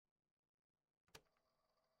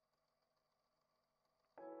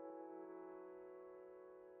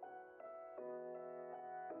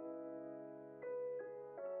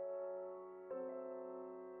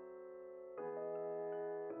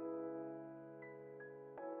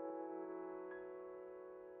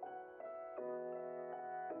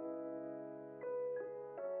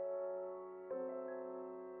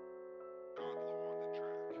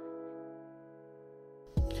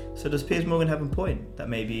So does Piers Morgan have a point that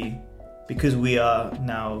maybe because we are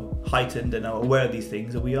now heightened and are aware of these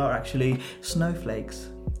things, that we are actually snowflakes?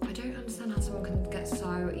 I don't understand how someone can get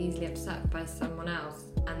so easily upset by someone else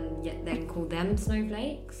and yet then call them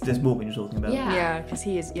snowflakes. This Morgan you're talking about? Yeah. Because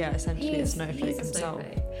he is, essentially a snowflake himself.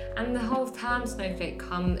 Snowflake. And the whole term snowflake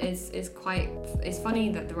is quite, it's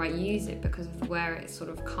funny that the right use it because of where it's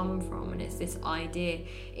sort of come from, and it's this idea,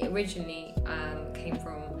 it originally came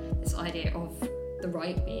from this idea of the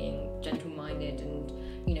right being gentle-minded and,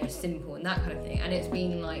 you know, simple and that kind of thing, and it's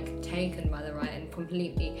been like taken by the right and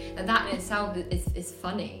completely, and that in itself is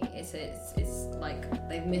funny. It's like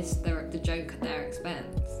they've missed the joke at their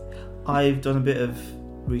expense. I've done a bit of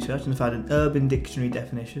research and found an Urban Dictionary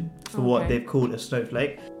definition for what they've called a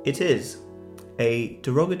snowflake. It is a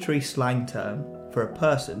derogatory slang term for a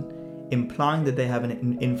person implying that they have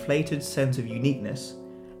an inflated sense of uniqueness,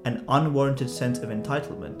 an unwarranted sense of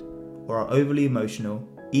entitlement, or are overly emotional,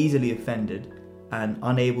 easily offended, and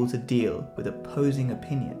unable to deal with opposing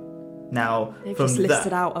opinion. Now, They've from just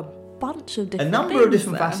listed out a bunch of different a number things of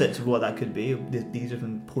different there. facets of what that could be, these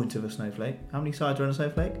different points of a snowflake. How many sides are on a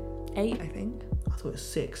snowflake? 8, I think. I thought it was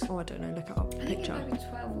 6. Oh, I don't know. Look it up. I think Picture. it might be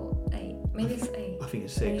 12 or 8. Maybe it's 8. I think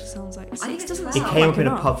it's 8 6. sounds like think 6. it's Doesn't 12. It sound came like up in a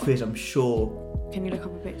enough. pub quiz, I'm sure. Can you look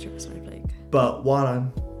up a picture of a snowflake? But while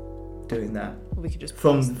I'm doing that, Or we could just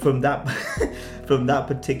from that from that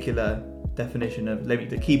particular definition of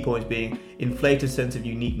the key points being inflated sense of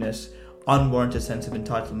uniqueness, unwarranted sense of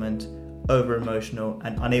entitlement, over emotional,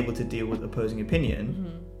 and unable to deal with opposing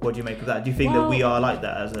opinion. What do you make of that? Do you think that we are like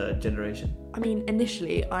that as a generation? I mean,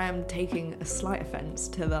 initially, I am taking a slight offence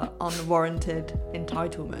to the unwarranted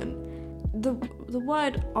entitlement. The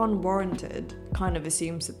word unwarranted kind of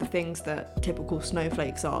assumes that the things that typical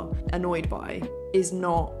snowflakes are annoyed by is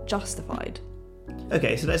not justified.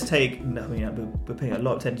 Okay, so let's take, I mean, we're paying a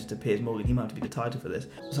lot of attention to Piers Morgan, he might have to be the title for this.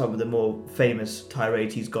 Some of the more famous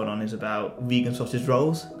tirades he's gone on is about vegan sausage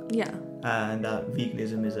rolls, Yeah. and that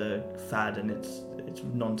veganism is a fad and it's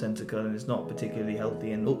nonsensical and it's not particularly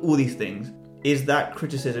healthy and all these things. Is that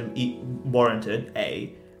criticism warranted,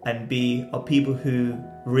 A? And B, are people who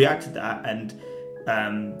react to that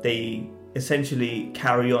and they essentially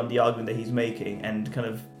carry on the argument that he's making and kind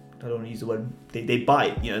of, I don't want to use the word, they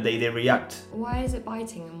bite, they react. Why is it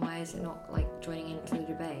biting and why is it not like joining into the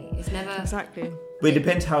debate? It's never Exactly. But it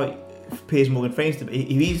depends how Piers Morgan frames it. If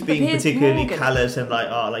he's being Piers particularly Morgan- callous and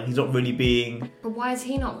like he's not really being... But why is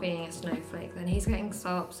he not being a snowflake then? He's getting so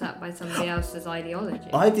upset by somebody else's ideology.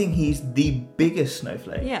 I think he's the biggest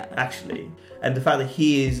snowflake, Yeah. actually. And the fact that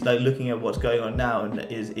he is like looking at what's going on now and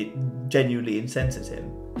it genuinely incenses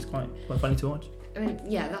him. It's quite funny to watch. I mean,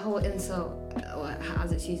 yeah, the whole insult,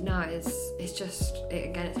 as it's used now, it's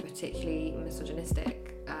a particularly misogynistic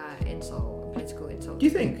insult, political insult. Do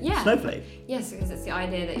you think? Yeah. Snowflake? Yes, because it's the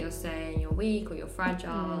idea that you're saying you're weak or you're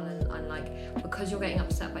fragile, and like because you're getting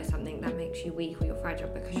upset by something that makes you weak or you're fragile,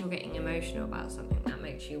 because you're getting emotional about something that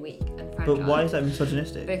makes you weak and fragile. But why is that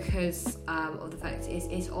misogynistic? Because of the fact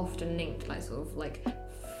it's often linked like sort of like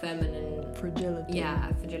feminine Fragility.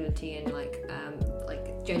 fragility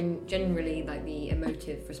and generally like the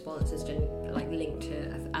emotive response is linked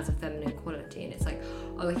to as a feminine quality, and it's like,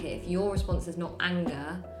 oh, okay, if your response is not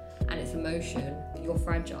anger and it's emotion, you're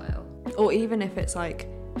fragile. Or even if it's like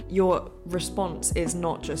your response is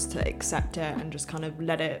not just to accept it and just kind of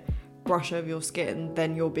let it brush over your skin,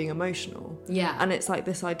 then you're being emotional. Yeah. And it's like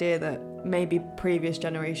this idea that maybe previous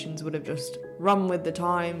generations would have just run with the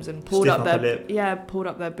times and pulled Stiff up upper their lip. pulled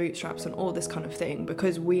up their bootstraps and all this kind of thing,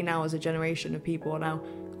 because we now as a generation of people are now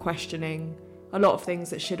questioning a lot of things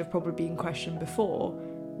that should have probably been questioned before.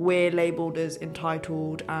 We're labelled as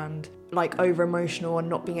entitled and like over emotional and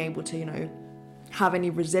not being able to, have any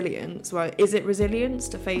resilience. Well, is it resilience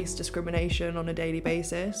to face discrimination on a daily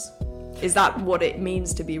basis? Is that what it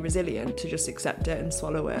means to be resilient, to just accept it and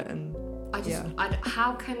swallow it? And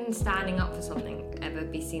how can standing up for something ever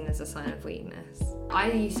be seen as a sign of weakness?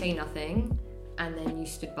 Either you say nothing and then you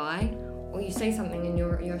stood by, or you say something and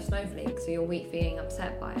you're a snowflake, so you're weak for being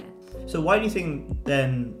upset by it. So why do you think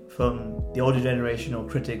then, from the older generation or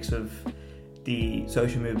critics of the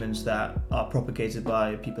social movements that are propagated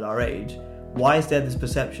by people our age, why is there this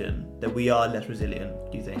perception that we are less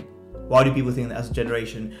resilient, do you think? Why do people think that as a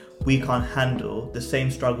generation we can't handle the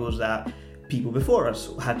same struggles that people before us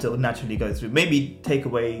had to naturally go through? Maybe take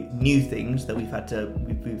away new things that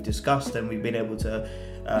we've discussed, and we've been able to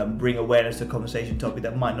bring awareness to a conversation topic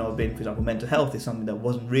that might not have been, for example, mental health is something that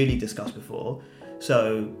wasn't really discussed before.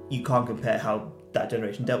 So you can't compare how that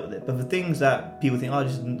generation dealt with it. But for things that people think, oh,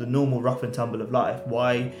 this is the normal rough and tumble of life,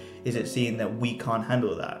 why is it seen that we can't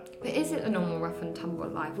handle that? But is it a normal rough and tumble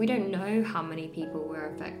of life? We don't know how many people were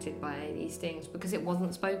affected by these things because it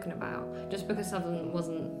wasn't spoken about. Just because something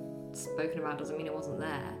wasn't spoken about doesn't mean it wasn't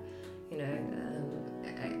there. You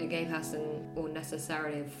know, a gay person or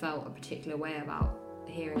necessarily have felt a particular way about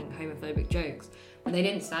hearing homophobic jokes, but they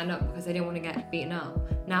didn't stand up because they didn't want to get beaten up.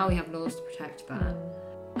 Now we have laws to protect that.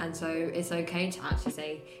 And so it's okay to actually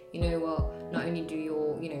say, you know what, not only do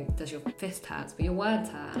your, you know, does your fist hurt, but your words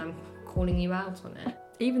hurt, and I'm calling you out on it.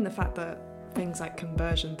 Even the fact that things like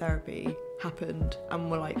conversion therapy happened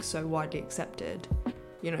and were like so widely accepted,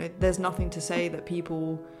 you know, there's nothing to say that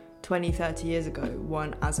people 20, 30 years ago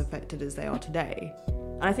weren't as affected as they are today.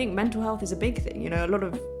 And I think mental health is a big thing. You know, a lot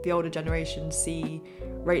of the older generations see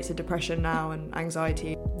rates of depression now and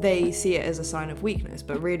anxiety. They see it as a sign of weakness,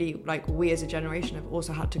 but really, like, we as a generation have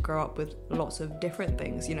also had to grow up with lots of different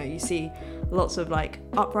things. You know, you see lots of like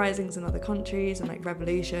uprisings in other countries and like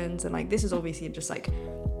revolutions, and like this is obviously just like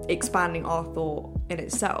expanding our thought in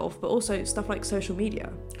itself, but also stuff like social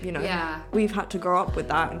media. You know, yeah. We've had to grow up with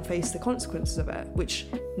that and face the consequences of it, which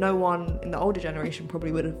no one in the older generation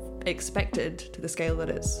probably would have expected to the scale that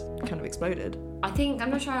it's kind of exploded. I'm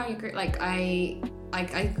not sure I agree. Like, I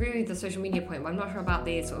agree with the social media point, but I'm not sure about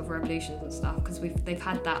the sort of revolutions and stuff, because they've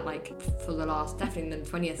had that like for the last, definitely in the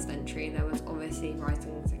 20th century, there was obviously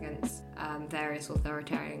risings against various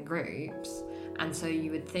authoritarian groups, and so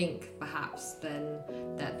you would think perhaps then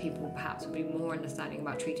that people perhaps would be more understanding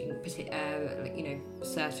about treating you know,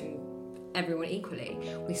 certain everyone equally.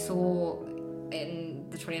 We saw in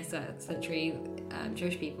the 20th century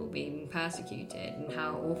Jewish people being persecuted and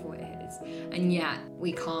how awful it is, and yet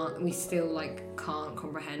we still can't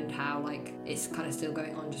comprehend how like it's kind of still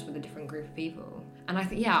going on just with a different group of people. And I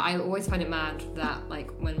think, I always find it mad that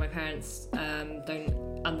like when my parents don't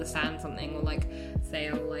understand something, or like say,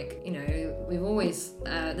 oh, like, you know, we've always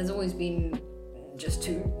there's always been just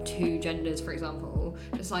two genders, for example.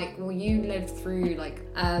 It's like, well, you lived through you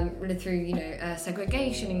know,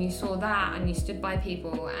 segregation, and you saw that, and you stood by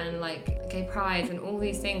people, and like gay pride and all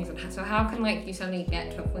these things, and so how can like you suddenly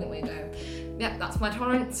get to a point where you go, yeah, that's my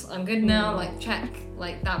tolerance, I'm good now, like check,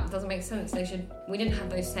 like that doesn't make sense. We didn't have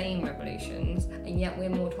those same revolutions, and yet we're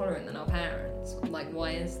more tolerant than our parents. Like,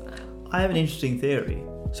 why is that? I have an interesting theory.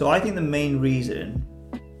 So I think the main reason,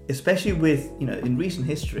 especially with, you know, in recent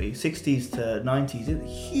history, 60s to 90s, a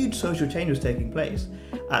huge social change was taking place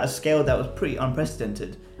at a scale that was pretty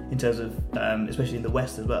unprecedented in terms of, especially in the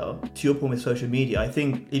West as well. To your point with social media, I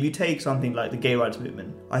think if you take something like the gay rights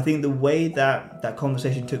movement, I think the way that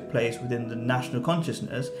conversation took place within the national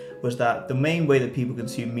consciousness was that the main way that people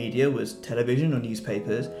consume media was television or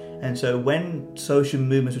newspapers. And so when social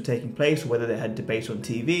movements were taking place, or whether they had debates on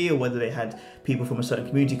TV, or whether they had people from a certain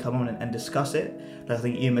community come on and discuss it, like I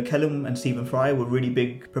think Ian McKellen and Stephen Fry were really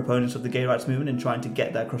big proponents of the gay rights movement and trying to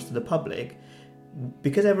get that across to the public.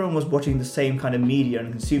 Because everyone was watching the same kind of media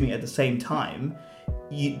and consuming it at the same time,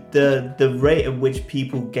 the rate at which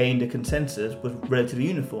people gained a consensus was relatively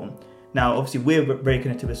uniform. Now, obviously, we're very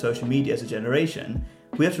connected with social media as a generation.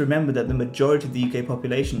 We have to remember that the majority of the UK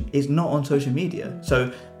population is not on social media.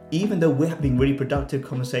 So even though we're having really productive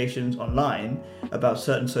conversations online about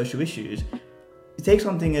certain social issues, it takes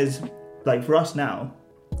something as, like for us now,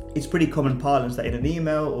 it's pretty common parlance that in an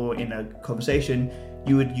email or in a conversation,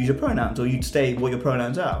 you would use your pronouns, or you'd state what your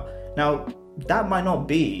pronouns are. Now, that might not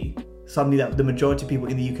be something that the majority of people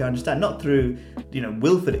in the UK understand, not through, you know,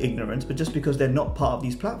 willful ignorance, but just because they're not part of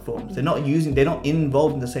these platforms. They're not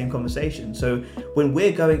involved in the same conversation. So when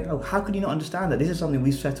we're going, oh, how could you not understand that? This is something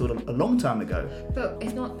we've settled a long time ago. But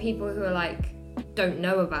it's not people who are like, don't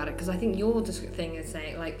know about it, because I think your thing is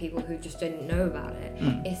saying like people who just didn't know about it.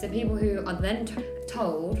 It's the people who are then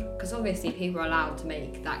told, because obviously people are allowed to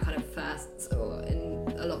make that kind of first, or in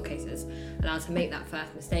a lot of cases, allowed to make that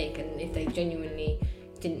first mistake, and if they genuinely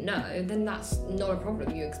didn't know, then that's not a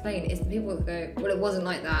problem. You explain it. It's the people that go, well, it wasn't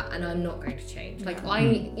like that, and I'm not going to change. Like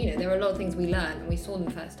you know, there are a lot of things we learned and we saw them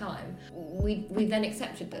the first time. We then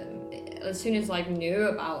accepted them. As soon as I knew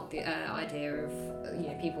about the idea of, you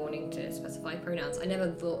know, people wanting to specify pronouns, I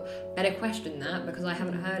never thought, better question that, because I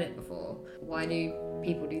haven't heard it before. Why do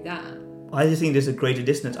people do that? I just think there's a greater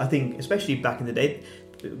distance. I think, especially back in the day,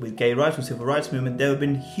 with gay rights, with civil rights movement, there have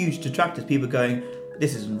been huge detractors, people going,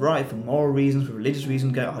 this isn't right for moral reasons, for religious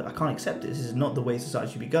reasons, going, I can't accept this is not the way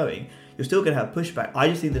society should be going. You're still going to have pushback. I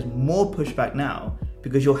just think there's more pushback now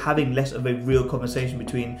because you're having less of a real conversation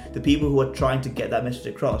between the people who are trying to get that message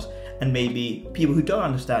across and maybe people who don't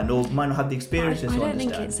understand or might not have the experiences to understand. I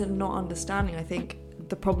don't think it's a not understanding. I think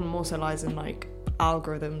the problem also lies in, like,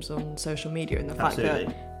 algorithms on social media and the fact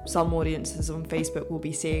that some audiences on Facebook will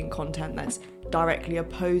be seeing content that's directly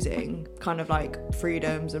opposing kind of like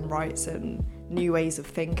freedoms and rights and new ways of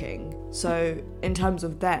thinking. So in terms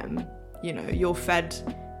of them, you know, you're fed.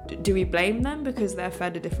 Do we blame them because they're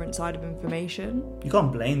fed a different side of information? You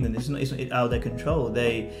can't blame them. It's not out of their control.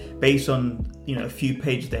 They, based on, you know, a few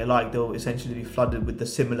pages they like, they'll essentially be flooded with the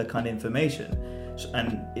similar kind of information.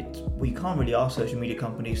 And we can't really ask social media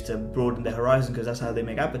companies to broaden their horizon because that's how they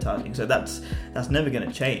make advertising. So that's never going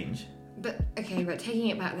to change. But taking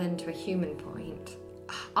it back then to a human point,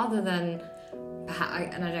 other than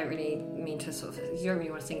perhaps, and I don't really mean to sort of, you don't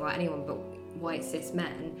really want to single out anyone, but white cis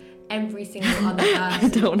men, every single other person. I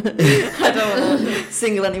don't want to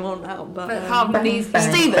single anyone out, but apart from these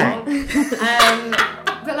Stephen.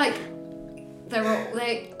 But like,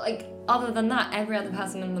 they like, other than that, every other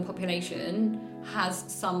person in the population has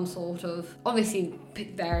some sort of, obviously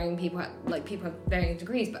varying people have varying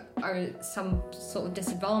degrees, but are some sort of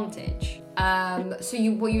disadvantage. So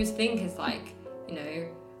what you would think is like, you know,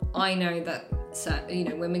 I know that, so, you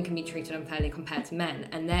know, women can be treated unfairly compared to men,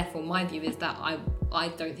 and therefore my view is that I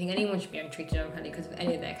don't think anyone should be treated unfairly because of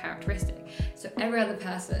any of their characteristics. So every other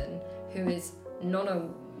person who is not a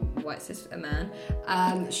white cis man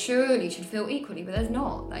surely should feel equally, but there's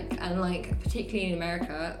not. Particularly in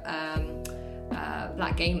America,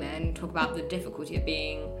 black gay men talk about the difficulty of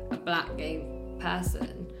being a black gay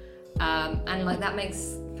person, and like that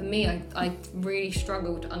makes, for me, I really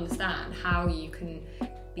struggle to understand how you can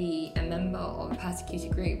be a member of a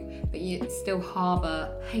persecuted group but you still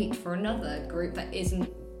harbour hate for another group that isn't,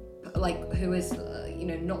 like, who is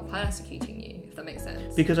not persecuting you, if that makes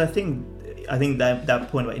sense. Because I think that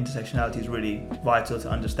point about intersectionality is really vital to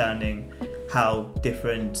understanding how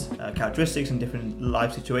different characteristics and different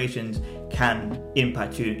life situations can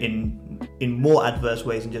impact you in more adverse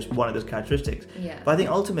ways than just one of those characteristics. Yeah. But I think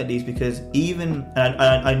ultimately it's because even,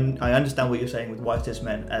 and I understand what you're saying with white cis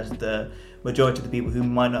men as the majority of the people who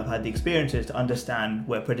might not have had the experiences to understand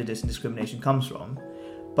where prejudice and discrimination comes from.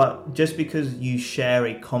 But just because you share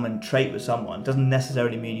a common trait with someone doesn't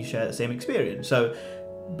necessarily mean you share the same experience. So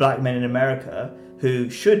black men in America who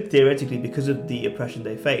should theoretically, because of the oppression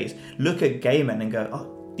they face, look at gay men and go,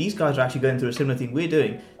 oh, these guys are actually going through a similar thing we're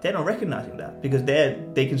doing. They're not recognizing that because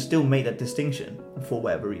they can still make that distinction for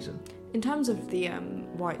whatever reason. In terms of the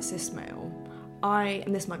white cis male,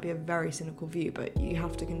 and this might be a very cynical view, but you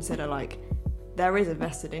have to consider, like, there is a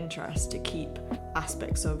vested interest to keep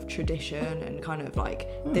aspects of tradition and kind of like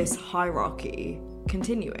this hierarchy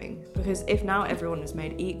continuing, because if now everyone is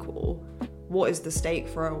made equal, what is the stake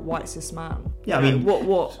for a white cis man? Yeah, I mean,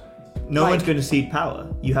 what no one's going to cede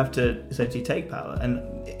power. You have to essentially take power, and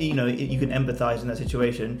you know, you can empathize in that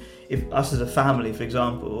situation. If us as a family, for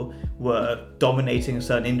example, were dominating a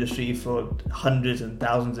certain industry for hundreds and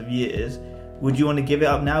thousands of years, would you want to give it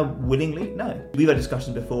up now willingly? No. We've had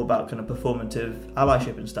discussions before about kind of performative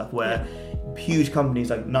allyship and stuff where huge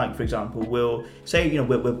companies like Nike, for example, will say, you know,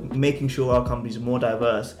 we're making sure our companies are more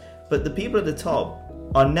diverse, but the people at the top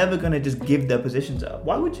are never going to just give their positions up.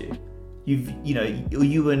 Why would you?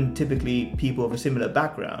 You and typically people of a similar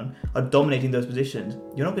background are dominating those positions.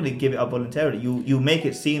 You're not going to give it up voluntarily. You'll make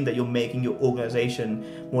it seem that you're making your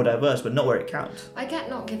organization more diverse, but not where it counts. I get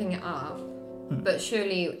not giving it up, but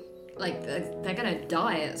surely, like, they're going to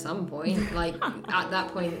die at some point. Like, at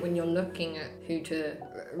that point, when you're looking at who to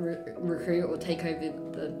recruit or take over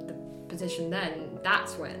the position, then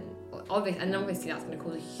that's when, obviously that's going to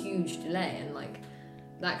cause a huge delay and, like,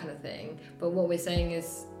 that kind of thing. But what we're saying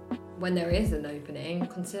is, when there is an opening,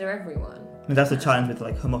 consider everyone. And that's the challenge with,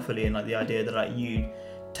 like, homophily and, like, the idea that, like, you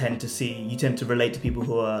tend to relate to people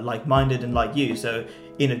who are like-minded and like you. So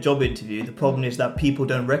in a job interview, the problem is that people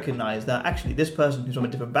don't recognize that actually this person who's from a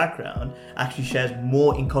different background actually shares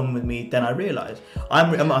more in common with me than I realize.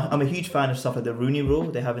 I'm a huge fan of stuff like the Rooney Rule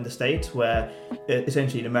they have in the States, where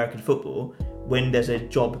essentially in American football, when there's a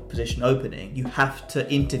job position opening, you have to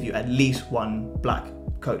interview at least one black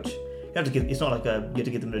coach. It's not like you have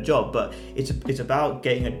to give them a job, but it's about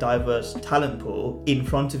getting a diverse talent pool in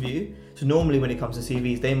front of you. So normally when it comes to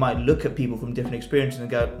CVs, they might look at people from different experiences and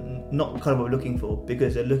go, not kind of what we're looking for,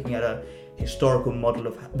 because they're looking at a historical model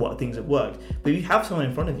of what things have worked. But if you have someone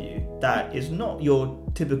in front of you that is not your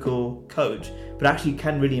typical coach, but actually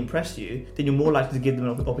can really impress you, then you're more likely to give them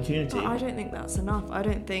an opportunity. But I don't think that's enough. I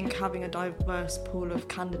don't think having a diverse pool of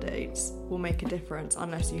candidates will make a difference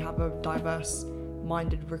unless you have a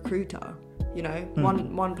diverse-minded recruiter. You know,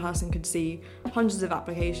 one person could see hundreds of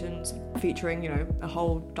applications featuring, you know, a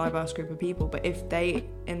whole diverse group of people, but if they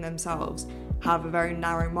in themselves have a very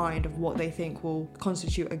narrow mind of what they think will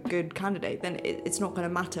constitute a good candidate, then it's not going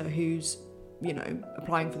to matter who's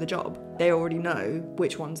applying for the job, they already know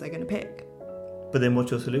which ones they're going to pick. But then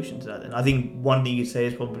what's your solution to that then? I think one thing you say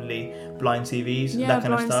is probably blind CVs, that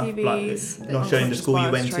kind of stuff. CVs, not showing the school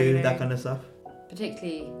you went to, that kind of stuff.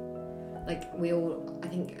 Particularly, I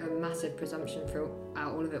think a massive presumption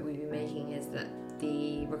throughout all of it we've been making is that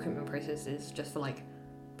the recruitment process is just for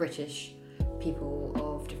British people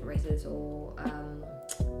of different races or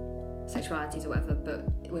sexualities or whatever.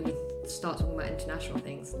 But when we start talking about international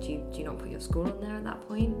things, do you not put your school on there at that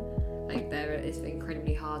point? There it's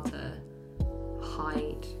incredibly hard to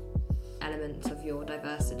hide elements of your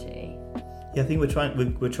diversity. Yeah, I think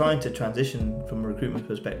we're trying to transition from a recruitment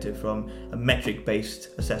perspective from a metric-based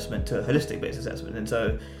assessment to a holistic-based assessment, and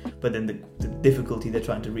so, but then the difficulty they're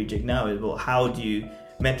trying to rejig now is, well, how do you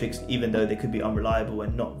metrics, even though they could be unreliable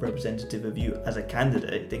and not representative of you as a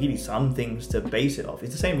candidate, they give you some things to base it off.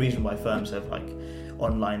 It's the same reason why firms have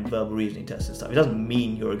online verbal reasoning tests and stuff. It doesn't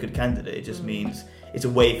mean you're a good candidate. It just means it's a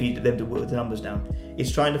way for them to work the numbers down.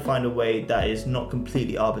 It's trying to find a way that is not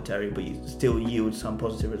completely arbitrary, but you still yield some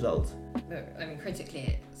positive results. But, critically,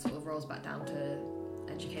 it sort of rolls back down to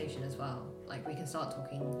education as well. We can start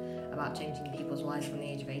talking about changing people's lives from the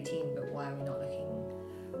age of 18, but why are we not looking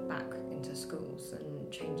back into schools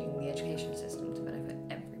and changing the education system to benefit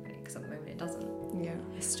everybody? Because at the moment it doesn't. Yeah,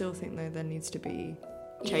 I still think though there needs to be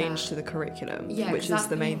change to the curriculum, which is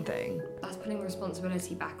the main thing. That's putting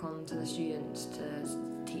responsibility back onto the students to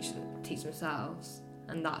teach themselves,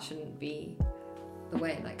 and that shouldn't be the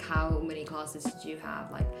way. How many classes did you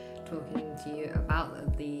have talking to you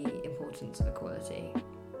about the importance of equality?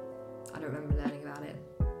 I don't remember learning about it.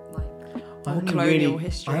 Colonial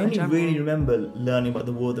history. I only really remember learning about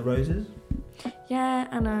the War of the Roses. Yeah,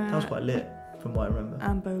 and that was quite lit, from what I remember.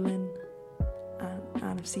 Anne Boleyn,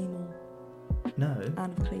 Anne of Seymour. No.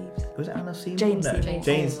 Anne of Cleves. Was it Anne of Seymour? Jane No. Seymour.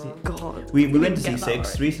 James. God. We went to see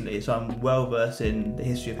Six recently, so I'm well versed in the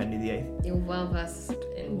history of Henry VIII. You're well versed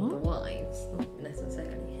in the wives, not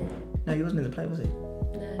necessarily him. No, he wasn't in the play, was he?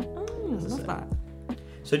 No. Oh, love that.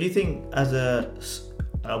 So do you think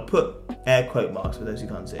I'll put air quote marks for those who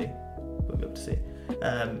can't see, won't be able to see.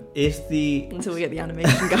 Until we get the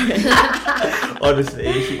animation going.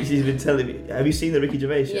 Honestly, she's been telling me. Have you seen the Ricky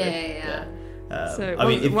Gervais show? Yeah. So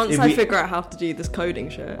once I figure out how to do this coding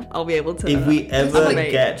shit, I'll be able to. If we ever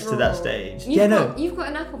get to that stage, you've got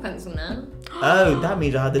an Apple Pencil now. Oh, that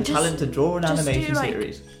means I have the talent to draw an animation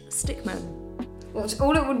series. Stickman.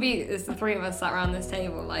 All it would be is the three of us sat around this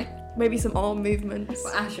table, maybe some arm movements.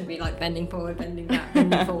 Well, Ash should be bending forward, bending back,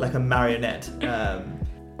 bending forward. Like a marionette.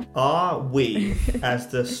 Are we, as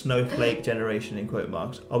the snowflake generation in quote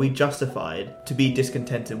marks, are we justified to be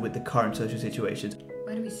discontented with the current social situations?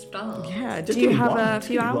 Where do we start? Yeah, do you have a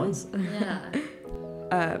few hours? Yeah.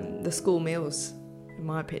 The school meals, in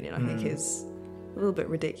my opinion, I think is a little bit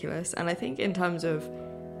ridiculous. And I think in terms of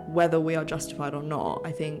whether we are justified or not,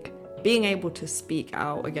 I think being able to speak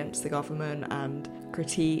out against the government and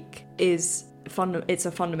critique is it's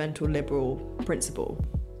a fundamental liberal principle.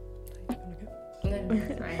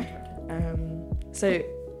 So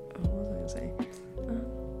what was I going to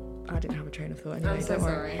say? I didn't have a train of thought anyway. I'm so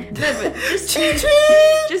sorry. No, but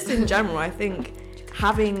just in general, I think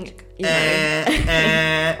having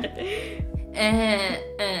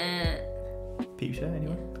Peep show,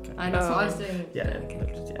 anyone? Okay. I know what I was doing. Yeah.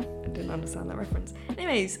 I didn't understand that reference.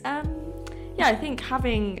 Anyways, I think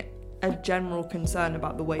having a general concern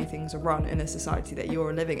about the way things are run in a society that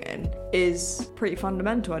you're living in is pretty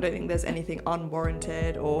fundamental. I don't think there's anything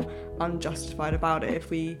unwarranted or unjustified about it.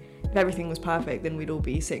 If everything was perfect, then we'd all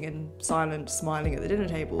be sitting in silence, smiling at the dinner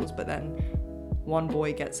tables, but then one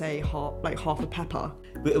boy gets half a pepper.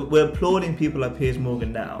 We're applauding people like Piers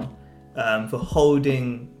Morgan now for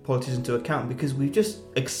holding politicians to account, because we've just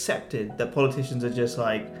accepted that politicians are just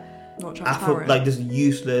not transparent. just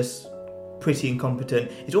useless, pretty incompetent.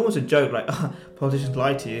 It's almost a joke, politicians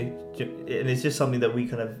lie to you, and it's just something that we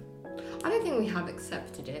kind of... I don't think we have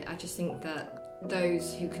accepted it. I just think that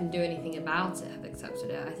those who can do anything about it have accepted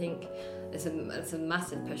it. I think it's a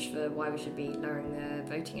massive push for why we should be lowering the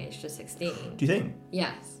voting age to 16. Do you think?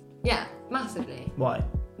 Yes. Yeah, massively. Why?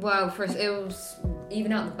 Well, first it was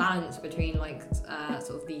even out the balance between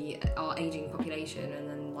sort of our aging population and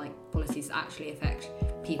then policies that actually affect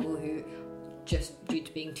people who, just due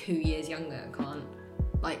to being 2 years younger, can't,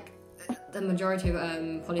 the majority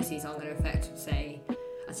of policies aren't going to affect, I'd say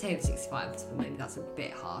over 65s, but maybe that's a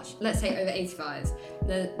bit harsh. Let's say over 85s.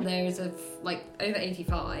 There is over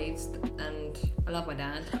 85s, and I love my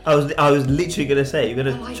dad. I was literally going to say, you're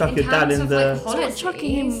going to chuck your dad in the... Policies,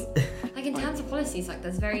 chucking him. In terms of policies,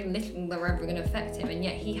 there's very little that are ever going to affect him, and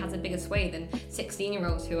yet he has a bigger sway than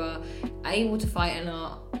 16-year-olds who are able to fight and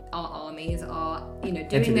are our armies are, you know,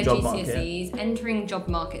 Entering doing the their job market. GCSEs, entering job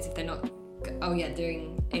markets if they're not,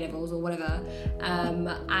 doing A-levels or whatever,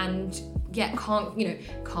 and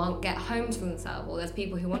can't get homes for themselves. Or there's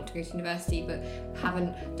people who want to go to university but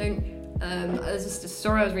don't. There's just a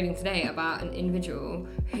story I was reading today about an individual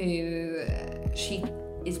who she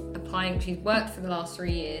is applying. She's worked for the last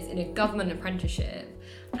 3 years in a government apprenticeship,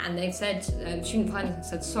 and they've said, Student Finance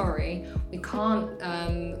said, sorry, we can't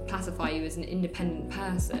classify you as an independent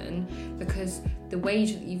person because the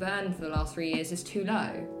wage that you've earned for the last 3 years is too low.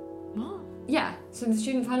 What? Yeah, so the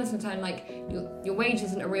Student Finance Return, like, your wage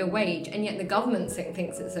isn't a real wage, and yet the government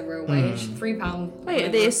thinks it's a real wage. £3. Wait, are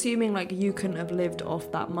they assuming like you couldn't have lived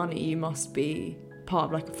off that money? You must be part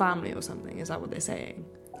of like a family or something. Is that what they're saying?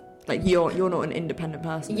 Like you're not an independent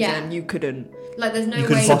person, Yeah. and you couldn't. Like, there's no You way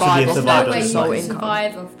couldn't possibly there's survive no on way you sole can income.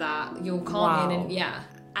 survive off that. You can't Wow. be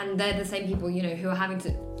and they're the same people, you know, who are having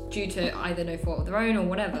to, due to either no fault of their own or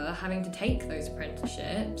whatever, having to take those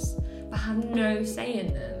apprenticeships but have no say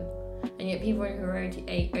in them. And yet people who are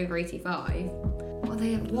over 85, what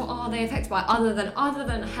are they affected by other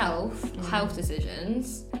than health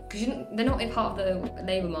decisions? Because they're not a part of the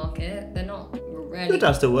labour market. They're not really. Your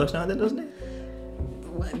dad still works now, then, doesn't he?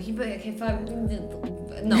 Okay, fine.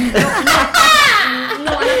 No,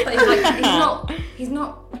 not enough. He's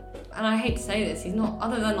not. And I hate to say this, he's not.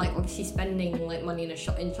 Other than like obviously spending like money in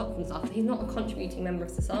shops and stuff, he's not a contributing member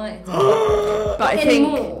of society. But I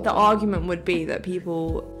Anymore. think the argument would be that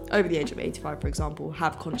people over the age of 85, for example,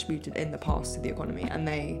 have contributed in the past to the economy, and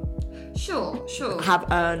they Sure. have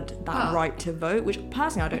earned that But- right to vote, which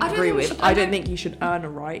personally I don't I don't agree think we with. should- I don't think you should earn a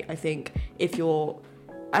right. I think if you're,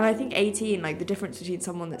 and I think 18, like the difference between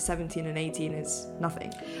someone that's 17 and 18 is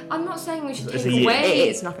nothing. I'm not saying we should It's take a year. away. It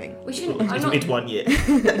is nothing. We shouldn't. It's 1 year.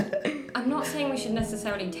 I'm not saying we should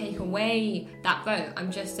necessarily take away that vote.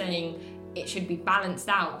 I'm just saying it should be balanced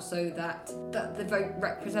out so that the vote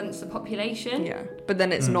represents the population. Yeah, but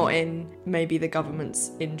then it's not in maybe the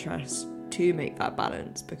government's interest to make that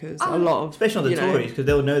balance, because a lot of, Especially on the you know, Tories, because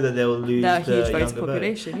they'll know that they'll lose their the huge voting younger vote.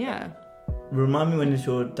 population. Yeah. Remind me when it's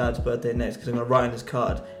your dad's birthday next, because I'm going to write on his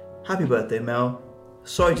card, happy birthday, Mel.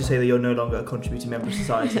 Sorry to say that you're no longer a contributing member of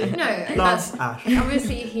society. No, and Love, that's Ash.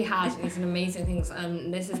 obviously he has. He's an amazing things,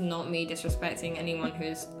 and this is not me disrespecting anyone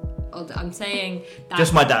who's older. I'm saying that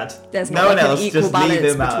Just my dad. There's no not one like an else, equal just leave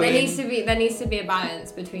balance him out. between- there needs to be a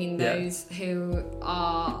balance between Yeah. those who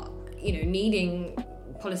are, you know, needing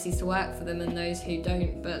policies to work for them and those who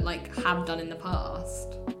don't, but like have done in the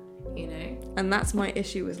past. You know. And that's my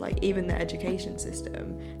issue with like even the education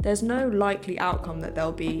system. There's no likely outcome that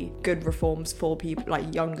there'll be good reforms for people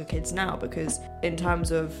like younger kids now, because in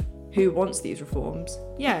terms of who wants these reforms,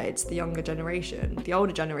 yeah, it's the younger generation. The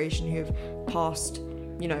older generation who've passed,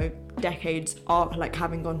 you know, decades are like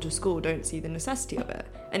having gone to school don't see the necessity of it.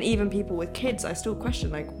 And even people with kids, I still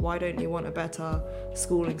question like, why don't you want a better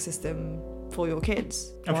schooling system for your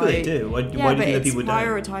kids? I'm sure they do. Why do you think that people don't?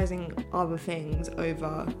 Prioritising other things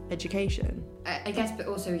over education. I guess, but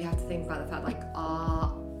also you have to think about the fact, like,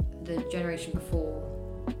 the generation before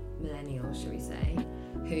millennials, should we say,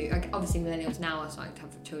 who, like, obviously millennials now are starting to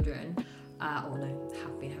have children, or no,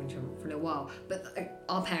 have been having children for a little while, but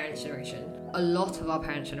our parents' generation, a lot of our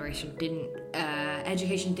parents' generation didn't,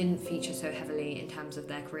 education didn't feature so heavily in terms of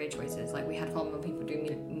their career choices. Like, we had far more people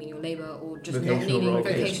doing menial labour or just not Vocational needing roles,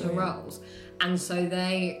 vocational yeah. roles. And so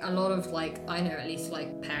a lot of, like, I know at least, like,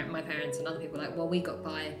 my parents and other people, like, well, we got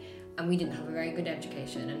by and we didn't have a very good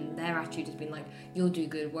education, and their attitude has been like, you'll do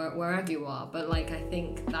good wherever you are. But, like, I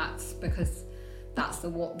think that's because that's the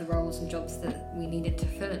roles and jobs that we needed to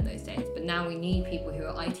fill in those days. But now we need people who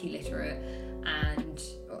are IT literate and,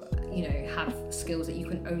 you know, have skills that you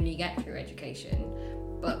can only get through education,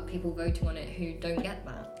 but people voting on it who don't get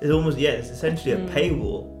that. It's almost, it's essentially a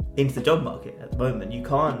paywall into the job market at the moment. You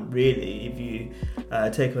can't really, if you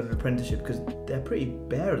take on an apprenticeship, because they're pretty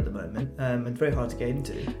bare at the moment, and very hard to get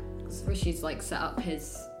into. Rishi's like set up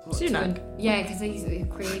his Sunak. Yeah, because he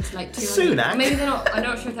created like 200. Sunak? Maybe they're not. I'm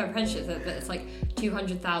not sure if they're apprenticeships, but it's like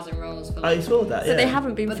 200,000 roles for. Like, I saw that. So yeah. they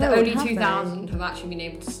haven't been but filled, only have they? 2,000 have actually been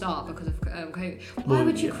able to start because of COVID. Why Well,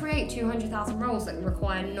 would you yeah. create 200,000 roles that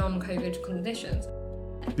require non-COVID conditions?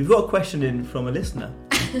 We've got a question in from a listener.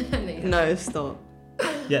 No, stop.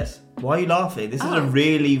 Yes. Why are you laughing? This is a Oh.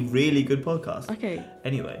 really, really good podcast. Okay,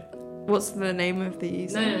 Anyway, what's the name of the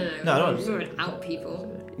user? No, I don't we won't out people.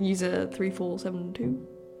 User 3472.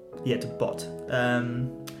 yeah, to bot.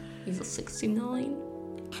 He's a 69.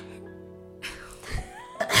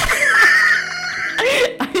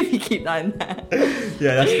 I hope you keep that in there.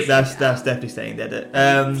 Yeah, that's definitely staying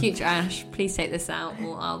there. Future Ash, please take this out,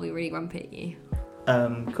 or I'll be really grumpy at you.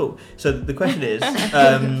 Cool. So the question is,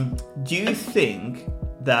 do you think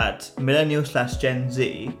that millennials / Gen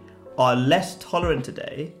Z are less tolerant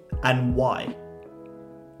today, and why?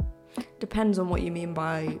 Depends on what you mean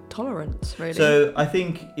by tolerance, really. So I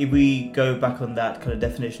think if we go back on that kind of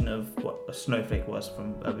definition of what a snowflake was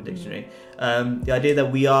from Urban Dictionary, the idea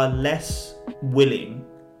that we are less willing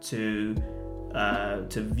to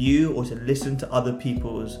view or to listen to other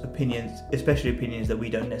people's opinions, especially opinions that we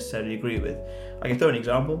don't necessarily agree with. I can throw an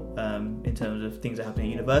example in terms of things that happen at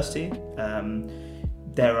university.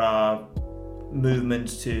 There are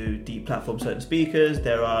movements to deplatform certain speakers.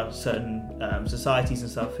 There are certain societies and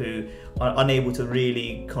stuff who are unable to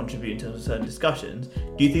really contribute in terms of certain discussions.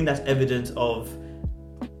 Do you think that's evidence of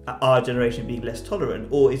our generation being less tolerant,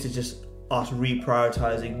 or is it just us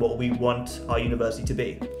reprioritizing what we want our university to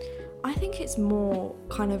be? I think it's more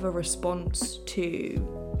kind of a response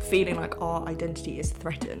to feeling like our identity is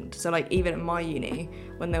threatened. So like even at my uni,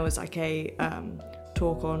 when there was like a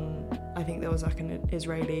talk on, I think there was like an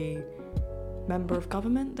Israeli member of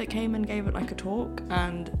government that came and gave it like a talk,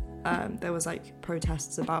 and there was like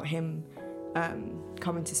protests about him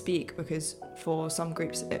coming to speak, because for some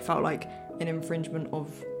groups it felt like an infringement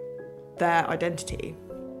of their identity.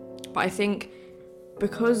 But I think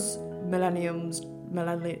because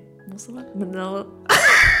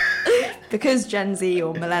because Gen Z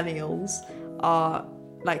or millennials are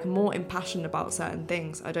like more impassioned about certain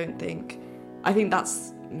things, I think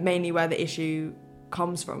that's mainly where the issue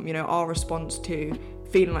comes from. You know, our response to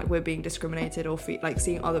feeling like we're being discriminated, or like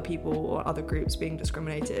seeing other people or other groups being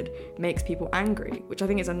discriminated, makes people angry, which I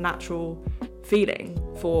think is a natural feeling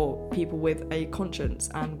for people with a conscience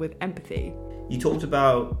and with empathy. You talked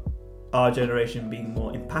about our generation being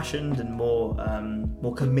more impassioned and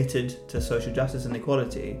more committed to social justice and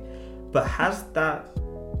equality, but has that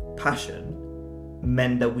passion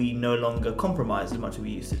meant that we no longer compromise as much as we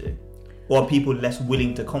used to do? Or are people less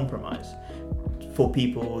willing to compromise for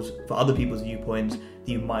other people's viewpoints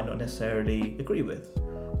that you might not necessarily agree with?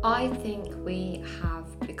 I think we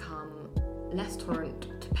have become less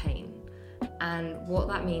tolerant to pain. And what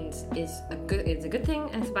that means is it's a good thing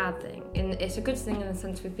and it's a bad thing. It's a good thing in the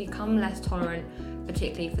sense we've become less tolerant,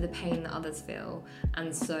 particularly for the pain that others feel.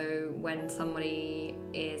 And so when somebody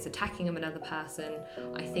is attacking another person,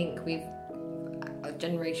 I think a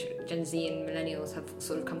generation, Gen Z and millennials, have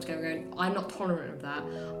sort of come together and going, I'm not tolerant of that.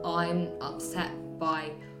 I'm upset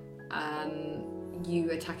by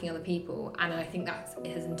you attacking other people. And I think that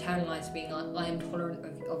has internalized being like, I am tolerant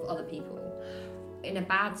of other people. In a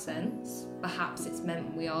bad sense, perhaps it's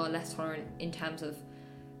meant we are less tolerant in terms of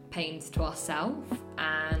pains to ourselves,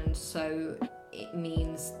 and so it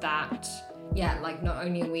means that, like not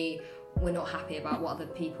only are we're not happy about what other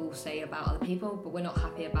people say about other people, but we're not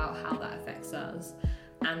happy about how that affects us,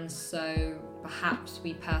 and so perhaps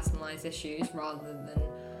we personalise issues rather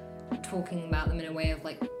than talking about them in a way of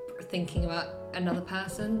like thinking about another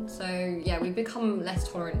person. So we've become less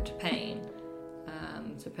tolerant to pain,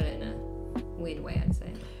 to put it in a weird way, I'd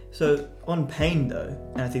say. So on pain though,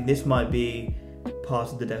 and I think this might be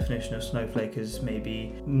part of the definition of snowflake as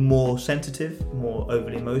maybe more sensitive, more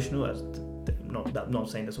overly emotional, as not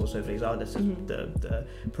saying that's what snowflakes are, that's just the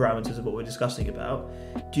parameters of what we're discussing about.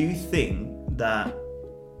 Do you think that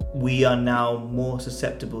we are now more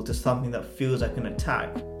susceptible to something that feels like an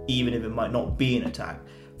attack, even if it might not be an attack?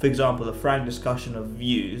 For example, a frank discussion of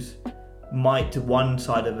views might, to one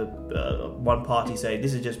side of one party, say,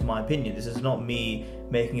 this is just my opinion, this is not me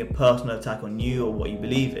making a personal attack on you or what you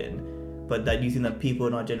believe in, but that you think that people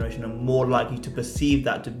in our generation are more likely to perceive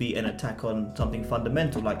that to be an attack on something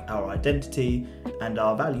fundamental like our identity and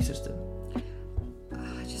our value system.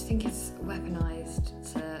 I just think it's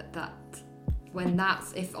weaponized to that.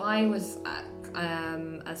 If I was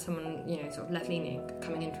as someone, sort of left-leaning,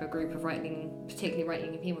 coming into a group of right-leaning, particularly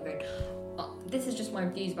right-leaning people, going, this is just my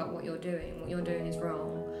views about what you're doing. What you're doing is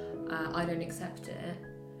wrong. I don't accept it,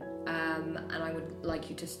 and I would like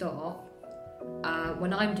you to stop.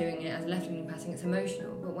 When I'm doing it as a left-leaning person, it's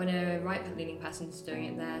emotional. But when a right-leaning person's doing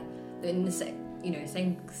it, they're in the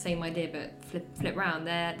same idea, but flip round.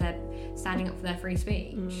 They're standing up for their free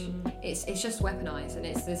speech. It's just weaponized, and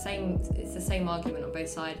it's the same argument on both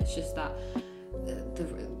sides. It's just that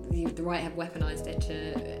the right have weaponized it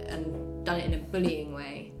and done it in a bullying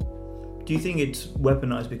way. Do you think it's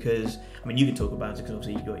weaponized because, you can talk about it because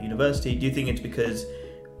obviously you're at university, do you think it's because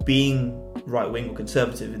being right-wing or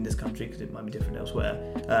conservative in this country, because it might be different elsewhere,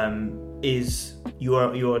 is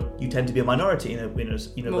you tend to be a minority in a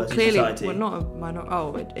university clearly, society? We're not a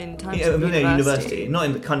minority. In terms of university, not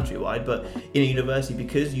in the countrywide, but in a university,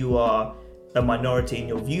 because you are a minority in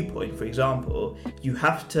your viewpoint, for example, you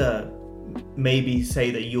have to maybe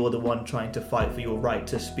say that you're the one trying to fight for your right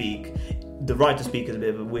to speak. The right to speak is a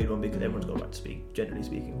bit of a weird one because everyone's got a right to speak, generally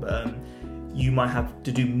speaking, but you might have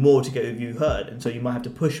to do more to get your view heard, and so you might have to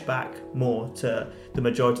push back more to the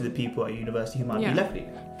majority of the people at university who might be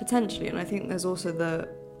left-leaning. Potentially, and I think there's also the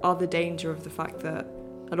other danger of the fact that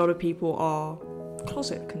a lot of people are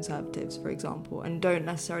closet conservatives, for example, and don't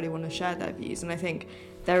necessarily want to share their views, and I think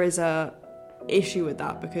there is a issue with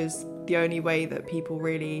that because the only way that people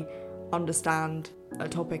really understand a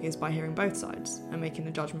topic is by hearing both sides and making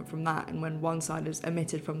a judgment from that, and when one side is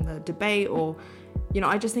omitted from the debate, or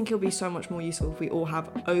I just think it'll be so much more useful if we all have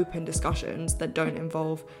open discussions that don't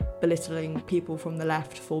involve belittling people from the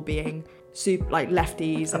left for being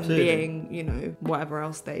lefties. Absolutely. And being whatever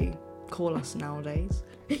else they call us nowadays.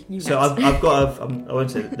 So I've got I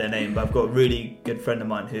won't say their name, but I've got a really good friend of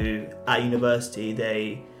mine who at university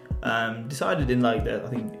they decided in I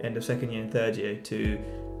think end of second year and third year to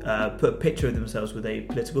put a picture of themselves with a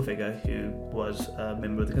political figure who was a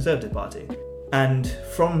member of the Conservative Party, and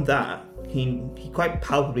from that he quite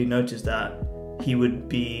palpably noticed that he wouldn't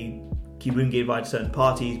get invited to certain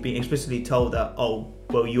parties, being explicitly told that, oh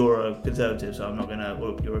well, you're a Conservative, so I'm not gonna,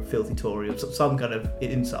 or you're a filthy Tory, or some kind of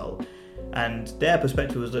insult. And their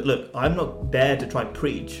perspective was that, look, I'm not there to try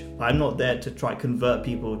preach. I'm not there to try convert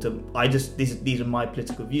people to. These are my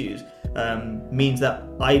political views. Means that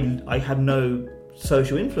I have no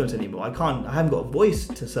social influence anymore. I haven't got a voice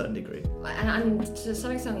to a certain degree. And to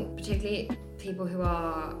some extent, particularly people who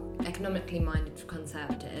are economically minded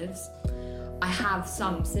conservatives, I have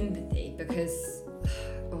some sympathy because,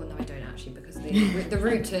 well, no, I don't actually, because the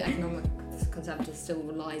route to economic conservatives still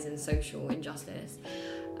lies in social injustice.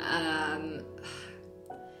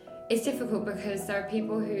 It's difficult because there are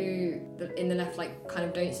people who in the left kind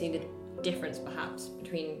of don't see the difference perhaps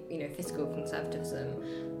between fiscal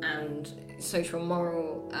conservatism and social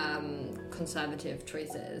moral conservative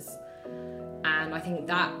choices, and I think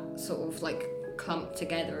that sort of clump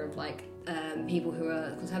together of people who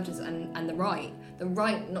are conservatives and the right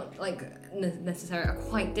not necessarily are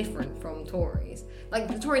quite different from Tories.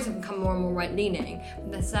 The Tories have become more and more right leaning,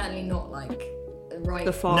 but they're certainly not right.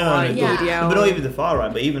 The far right, yeah. But not even the far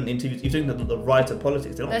right, but even into you think the right of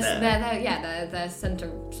politics, they're not there. They're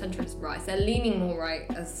centrist right. They're leaning more right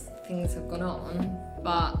as things have gone on.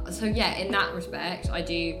 But so yeah, in that respect, I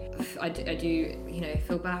do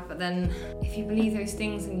feel bad. But then, if you believe those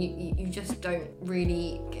things, and you just don't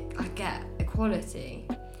really get equality.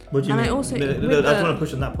 What do you mean? I also, I just want to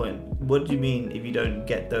push on that point. What do you mean if you don't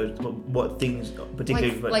get those? What things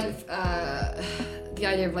particularly? The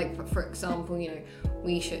idea of for example,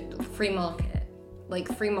 we should free market.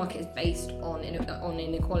 Free market is based on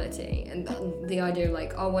inequality, and the idea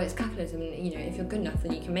of it's capitalism. If you're good enough,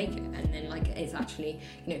 then you can make it, and then it's actually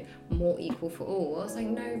more equal for all. I was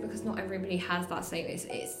no, because not everybody has that same.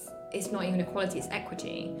 It's not even equality; it's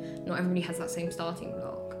equity. Not everybody has that same starting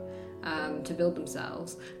block to build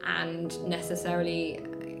themselves, and necessarily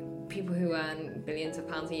people who earn billions of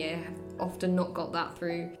pounds a year have often not got that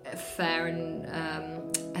through fair and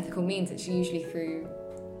ethical means. It's usually through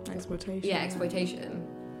exploitation. Yeah, exploitation.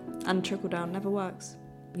 And trickle down never works.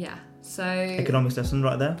 Yeah, so economics lesson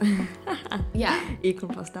right there. Yeah. Equal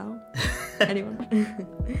plus down. Anyone?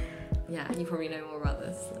 Yeah, you probably know more about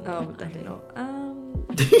this. Definitely not.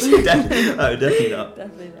 Definitely not.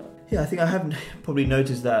 Definitely not. Yeah, I think I haven't probably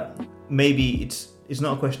noticed that maybe it's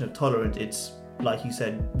not a question of tolerance. It's like you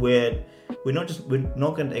said, we're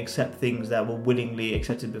not going to accept things that were willingly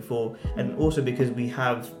accepted before, and also because we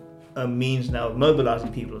have a means now of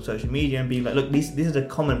mobilizing people on social media and being look, this is a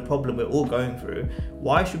common problem we're all going through.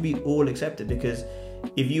 Why should we all accept it? Because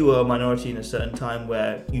if you were a minority in a certain time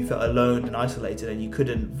where you felt alone and isolated and you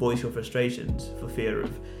couldn't voice your frustrations for fear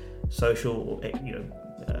of social or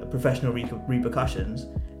professional repercussions,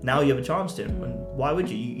 now you have a chance to. And why would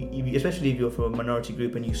you, especially if you're from a minority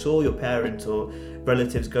group and you saw your parents or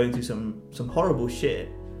relatives going through some horrible shit,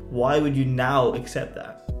 why would you now accept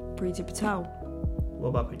that? Priti Patel. What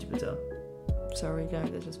about Priti Patel? Sorry, no,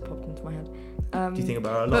 that just popped into my head. Do you think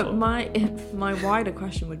about her a lot? But my wider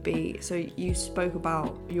question would be, so you spoke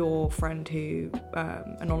about your friend who,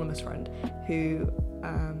 anonymous friend, who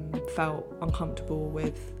felt uncomfortable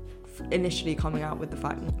with initially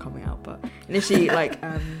initially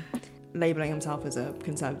labelling himself as a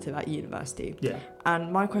conservative at university. Yeah.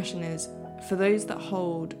 And my question is, for those that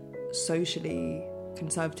hold socially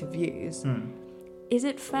conservative views, is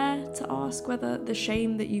it fair to ask whether the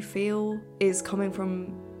shame that you feel is coming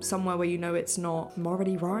from somewhere where it's not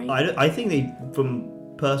morally right? I think from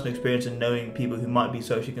personal experience and knowing people who might be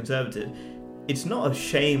socially conservative, it's not a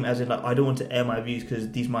shame as in like I don't want to air my views because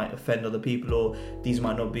these might offend other people or these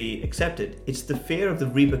might not be accepted. It's the fear of the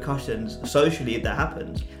repercussions socially if that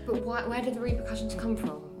happens. But where did the repercussions come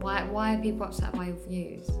from? Why are people upset by your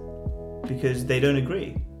views? Because they don't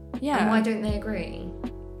agree. Yeah. And why don't they agree?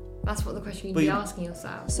 That's what the question you'd be asking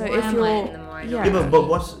yourself. So why if am you're, I in the minority? yeah.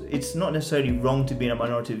 But it's not necessarily wrong to be in a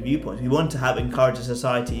minority of viewpoints. We want to encourage a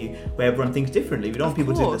society where everyone thinks differently. We don't want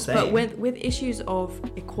people to do the same. But with issues of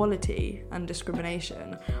equality and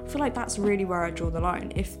discrimination, I feel like that's really where I draw the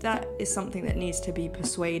line. If that is something that needs to be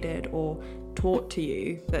persuaded or taught to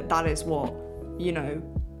you, that is what, you know,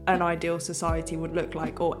 an ideal society would look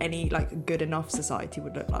like, or any like good enough society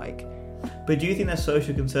would look like. But do you think that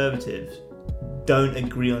social conservatives don't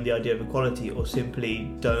agree on the idea of equality, or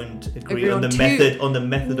simply don't agree on the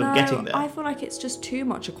method of getting there? I feel like it's just too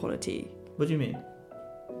much equality. What do you mean?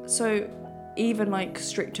 So even like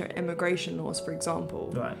stricter immigration laws, for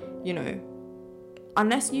example, Right. you know,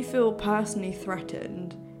 unless you feel personally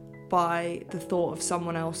threatened by the thought of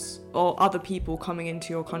someone else or other people coming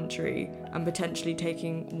into your country and potentially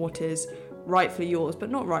taking what is rightfully yours, but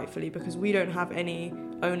not rightfully, because we don't have any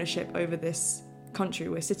ownership over this country.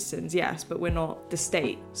 We're citizens, yes, but we're not the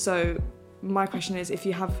state. So my question is, if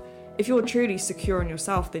you're truly secure in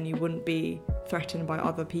yourself, then you wouldn't be threatened by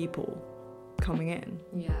other people coming in.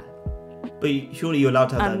 Yeah. But surely you're allowed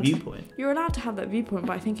to have that viewpoint. You're allowed to have that viewpoint,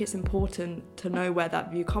 but I think it's important to know where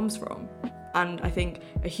that view comes from. And I think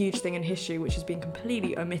a huge thing in history, which has been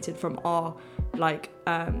completely omitted from our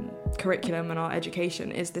curriculum and our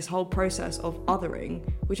education, is this whole process of othering,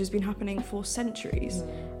 which has been happening for centuries.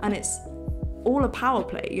 And it's all a power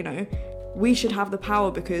play, you know. We should have the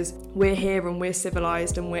power because we're here and we're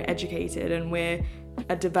civilized and we're educated and we're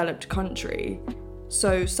a developed country.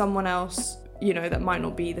 So someone else, you know, that might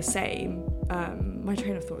not be the same. My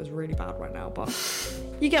train of thought is really bad right now, but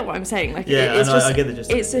you get what I'm saying. Like, yeah, I get the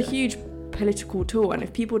gist. It's a huge political tool, and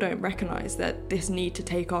if people don't recognise that this need to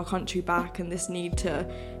take our country back and this need to,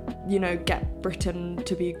 you know, get Britain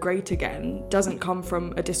to be great again doesn't come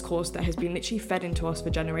from a discourse that has been literally fed into us for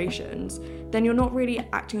generations, then you're not really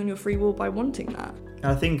acting on your free will by wanting that. And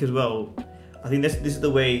I think as well, this is the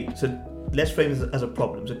way. So let's frame this as a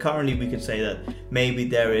problem. So currently we could say that maybe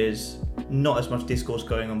there is not as much discourse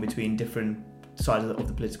going on between different sides of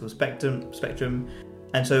the political spectrum.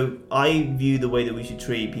 And so I view the way that we should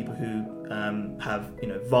treat people who have, you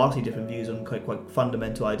know, vastly different views on quite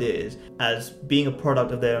fundamental ideas as being a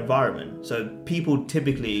product of their environment. So people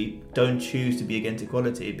typically don't choose to be against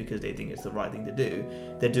equality because they think it's the right thing to do.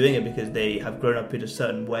 They're doing it because they have grown up in a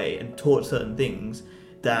certain way and taught certain things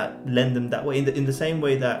that lend them that way. In the same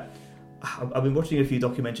way that I've been watching a few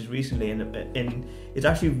documentaries recently, and it's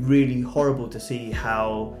actually really horrible to see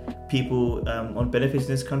how people on benefits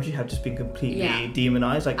in this country have just been completely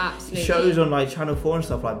demonized. Like absolutely. Shows on like Channel 4 and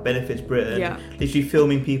stuff like Benefits Britain, literally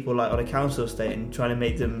filming people like on a council estate and trying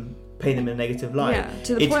to paint them in a negative light. Yeah,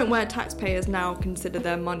 to the point where taxpayers now consider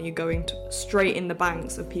their money going straight in the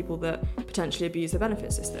banks of people that potentially abuse the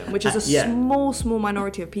benefit system, which is a small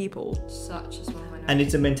minority of people. Such a small minority. And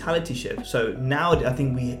it's a mentality shift. So now I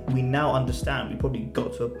think we now understand, we probably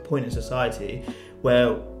got to a point in society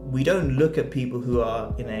where we don't look at people who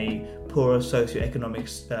are in a poorer socioeconomic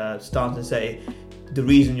stance and say, the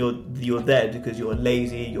reason you're there because you're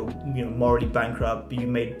lazy, you're morally bankrupt, you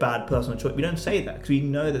made bad personal choice. We don't say that because we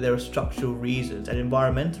know that there are structural reasons and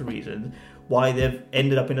environmental reasons why they've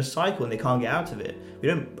ended up in a cycle and they can't get out of it.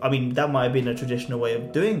 That might have been a traditional way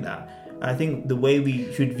of doing that. And I think the way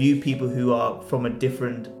we should view people who are from a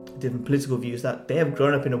different political views, that they have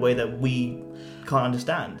grown up in a way that we can't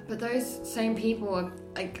understand. But those same people are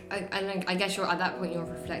like, I guess at that point you're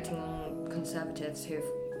reflecting on conservatives who've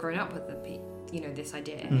grown up with this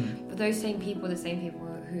idea. But those same people are the same people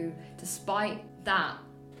who, despite that,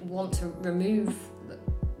 want to remove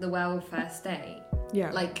the welfare state.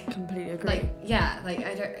 Yeah, like completely agree.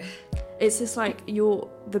 I don't. It's just like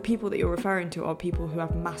the people that you're referring to are people who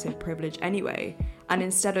have massive privilege anyway, and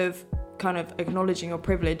instead of kind of acknowledging your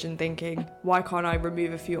privilege and thinking, why can't I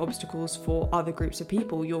remove a few obstacles for other groups of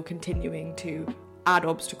people, you're continuing to add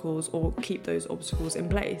obstacles or keep those obstacles in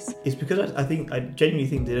place. It's because I genuinely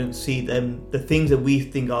think they don't see the things that we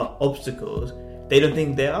think are obstacles, they don't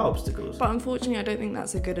think they are obstacles. But unfortunately, I don't think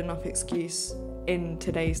that's a good enough excuse in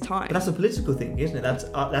today's time. But that's a political thing, isn't it? That's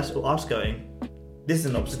us going, this is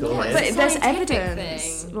an obstacle, right? But there's thing.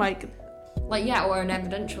 evidence, or an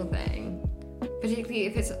evidential thing. Particularly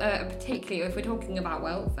if we're talking about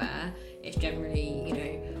welfare, it's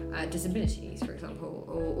generally disabilities, for example,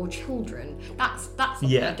 or children. That's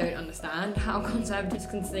something I don't understand. How conservatives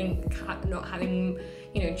can think not having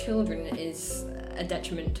children is a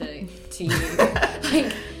detriment to you.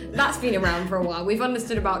 Like, that's been around for a while. We've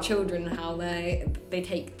understood about children how they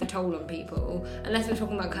take the toll on people, unless we're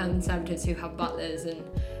talking about conservatives who have butlers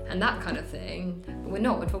and that kind of thing. But we're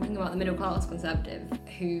not. We're talking about the middle class conservative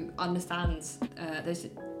who understands those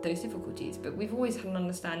difficulties. But we've always had an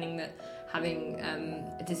understanding that having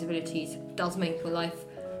disabilities does make your life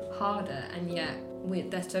harder, and yet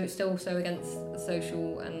they're still so against the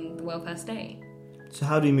social and the welfare state. So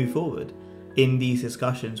how do we move forward in these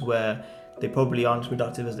discussions where they probably aren't as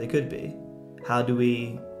productive as they could be? How do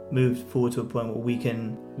we move forward to a point where we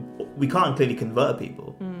can't clearly convert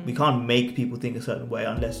people. We can't make people think a certain way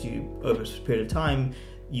unless you, over a period of time,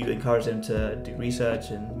 you encourage them to do research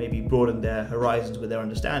and maybe broaden their horizons with their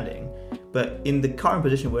understanding. But in the current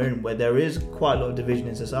position we're in, where there is quite a lot of division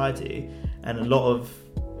in society and a lot of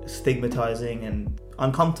stigmatizing and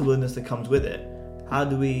uncomfortableness that comes with it, how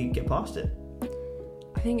do we get past it?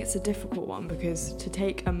 I think it's a difficult one, because to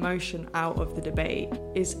take emotion out of the debate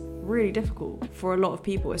is really difficult for a lot of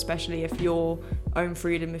people, especially if your own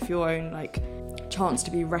freedom, if your own chance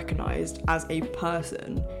to be recognised as a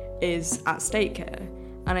person is at stake here.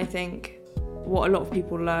 And I think what a lot of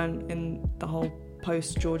people learned in the whole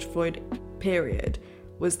post-George Floyd period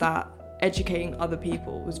was that educating other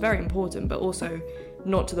people was very important, but also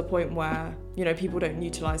not to the point where, people don't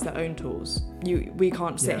utilise their own tools. We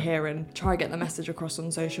can't sit here and try to get the message across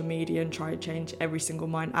on social media and try to change every single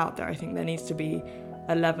mind out there. I think there needs to be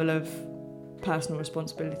a level of personal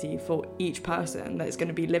responsibility for each person that is going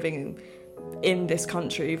to be living in this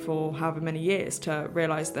country for however many years to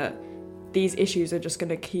realise that these issues are just going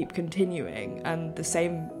to keep continuing, and the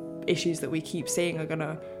same issues that we keep seeing are going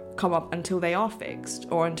to come up until they are fixed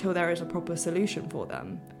or until there is a proper solution for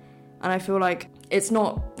them. And I feel like it's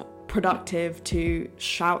not productive to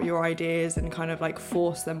shout your ideas and kind of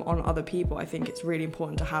force them on other people. I think it's really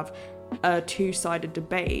important to have a two-sided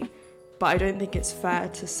debate, but I don't think it's fair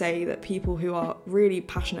to say that people who are really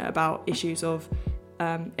passionate about issues of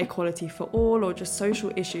equality for all or just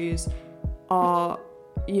social issues are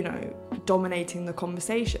dominating the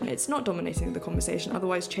conversation. It's not dominating the conversation,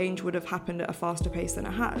 otherwise change would have happened at a faster pace than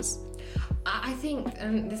it has. I think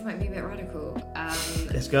this might be a bit radical.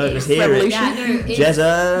 Let's go, let's hear it. Yeah, no,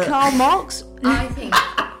 Jezza. Karl Marx? I think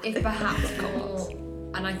if perhaps more,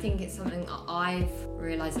 and I think it's something I've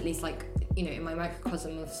realised, at least in my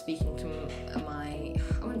microcosm of speaking to my,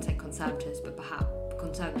 I wouldn't say conservatives, but perhaps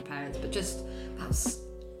conservative parents, but just perhaps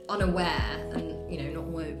unaware and not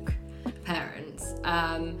woke parents,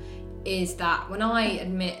 is that when I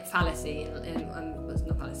admit fallacy,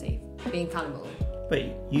 not fallacy, being fallible.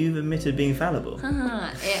 Wait, you've admitted being fallible?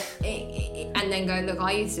 And then go, look,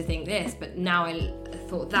 I used to think this, but now I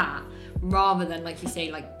thought that, rather than, like you say,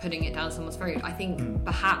 putting it down someone's throat. I think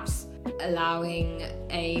perhaps allowing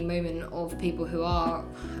a moment of people who are,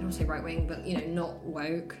 I don't want to say right-wing, but, not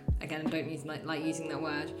woke, again, I don't use using that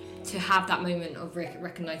word, to have that moment of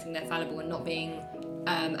recognising they're fallible and not being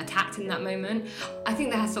attacked in that moment. I think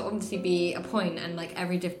there has to obviously be a point, and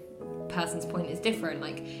every person's point is different.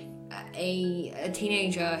 A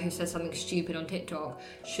teenager who says something stupid on TikTok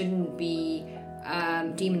shouldn't be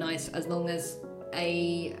demonised as long as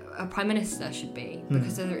a prime minister should be,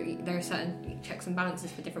 because there are certain checks and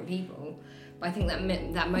balances for different people. But I think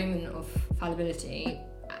that moment of fallibility,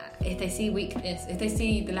 if they see weakness, if they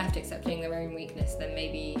see the left accepting their own weakness, then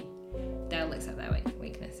maybe they'll accept their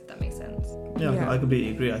weakness, if that makes sense. Yeah, I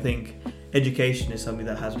completely agree. I think education is something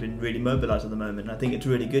that has been really mobilised at the moment, and I think it's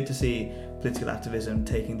really good to see political activism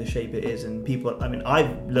taking the shape it is, and people,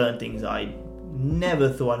 I've learned things that I never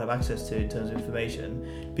thought I'd have access to in terms of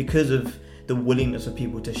information because of the willingness of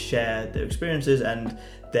people to share their experiences and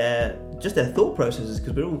their thought processes,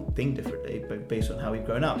 because we all think differently based on how we've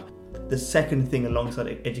grown up. The second thing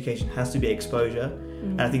alongside education has to be exposure,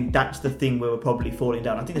 and I think that's the thing where we're probably falling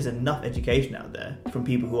down. I think there's enough education out there from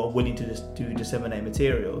people who are willing to disseminate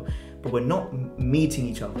material, but we're not meeting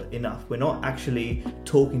each other enough. We're not actually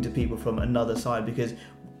talking to people from another side, because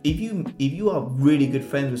if you are really good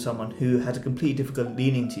friends with someone who has a completely different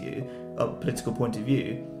leaning to you, a political point of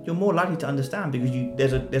view, you're more likely to understand, because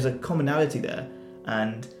there's a commonality there.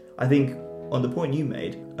 And I think on the point you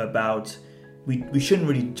made about we shouldn't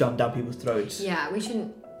really jump down people's throats. Yeah, we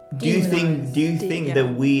shouldn't. Do you think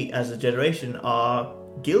that we as a generation are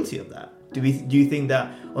guilty of that? Do you think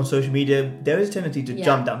that on social media there is a tendency to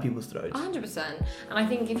jump down people's throats? 100%. And I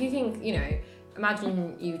think if you think,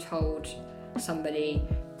 imagine you told somebody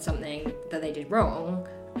something that they did wrong,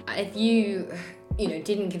 if you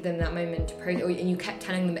didn't give them that moment to process, and you kept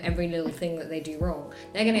telling them every little thing that they do wrong,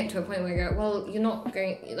 they're going to get to a point where you go, well, you're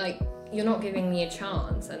not giving me a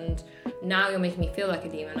chance, and now you're making me feel like a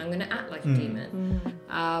demon, I'm going to act like a demon.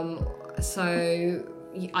 So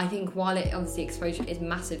I think while it obviously exposure is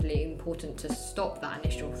massively important to stop that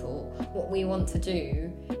initial thought, what we want to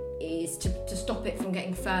do is to stop it from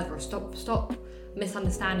getting further, or stop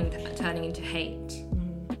misunderstanding turning into hate.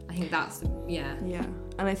 I think that's yeah,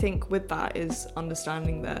 and I think with that is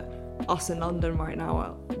understanding that us in London right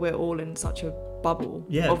now, we're all in such a bubble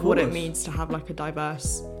of what it means to have like a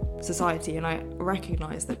diverse society, and I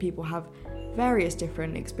recognise that people have various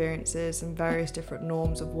different experiences and various different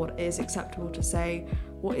norms of what is acceptable to say,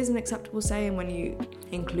 what isn't acceptable to say, and when you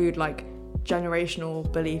include like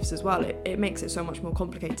generational beliefs as well, it makes it so much more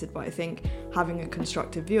complicated. But I think having a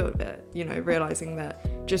constructive view of it, you know, realising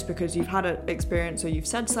that just because you've had an experience or you've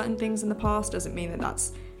said certain things in the past doesn't mean that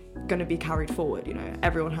that's going to be carried forward. You know,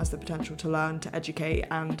 everyone has the potential to learn, to educate,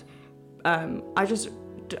 and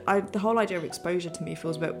the whole idea of exposure to me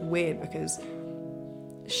feels a bit weird, because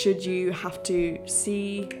should you have to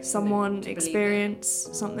see someone experience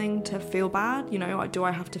something to feel bad? You know, do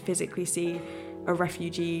I have to physically see a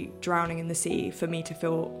refugee drowning in the sea for me to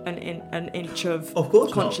feel an inch of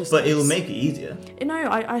course consciousness? Not, but it'll make it easier. No,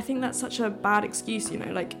 I think that's such a bad excuse, you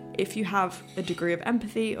know, like if you have a degree of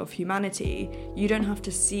empathy, of humanity, you don't have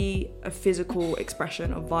to see a physical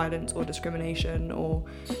expression of violence or discrimination or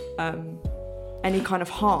any kind of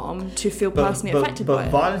harm to feel personally affected by it.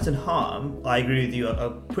 But violence and harm, I agree with you, are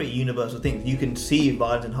pretty universal things. You can see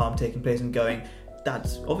violence and harm taking place and going,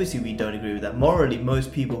 that's obviously we don't agree with that. Morally,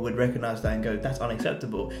 most people would recognise that and go, that's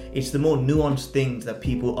unacceptable. It's the more nuanced things that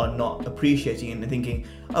people are not appreciating and thinking,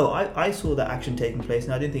 oh, I saw that action taking place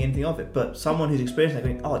and I didn't think anything of it. But someone who's experienced that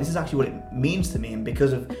going, oh, this is actually what it means to me, and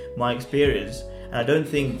because of my experience. And I don't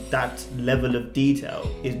think that level of detail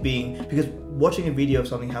is being, because watching a video of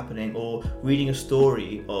something happening or reading a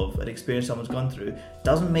story of an experience someone's gone through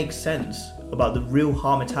doesn't make sense about the real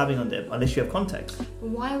harm it's having on them unless you have context.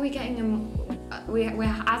 Why are we getting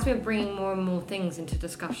as we're bringing more and more things into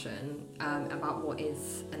discussion about what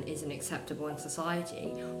is and isn't acceptable in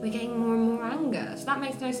society, we're getting more and more anger. So that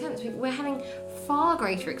makes no sense. We're having far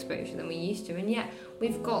greater exposure than we used to, and yet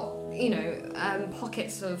we've got, you know,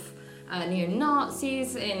 pockets of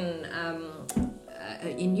neo-Nazis in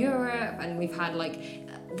Europe, and we've had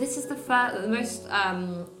like this is the most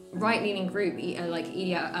right-leaning group,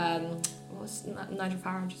 what's Nigel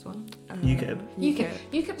Farage's one?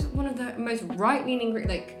 UKIP's one of the most right-leaning groups,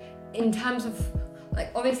 like in terms of like,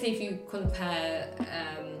 obviously if you compare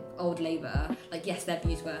old Labour, like yes, their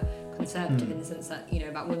views were conservative in the sense that, you know,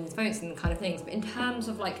 about women's votes and kind of things, but in terms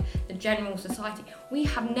of like the general society, we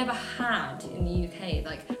have never had in the UK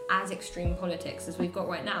like as extreme politics as we've got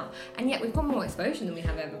right now, and yet we've got more exposure than we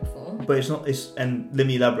have ever before. But and let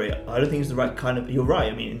me elaborate, I don't think it's the right kind of, you're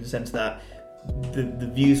right, I mean, in the sense that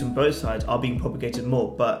the views from both sides are being propagated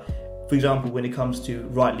more. But for example, when it comes to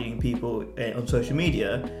right-leaning people on social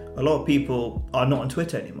media, a lot of people are not on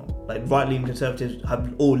Twitter anymore. Like right-leaning conservatives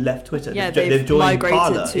have all left Twitter. Yeah, they've joined migrated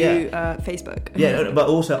Parler. To Facebook. Yeah, but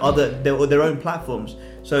also their own platforms.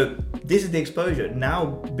 So this is the exposure.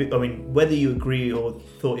 Now, I mean, whether you agree or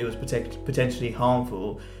thought it was potentially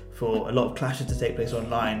harmful for a lot of clashes to take place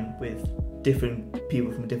online with different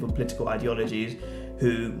people from different political ideologies,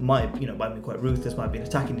 who might be quite ruthless, might be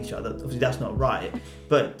attacking each other. Obviously, that's not right.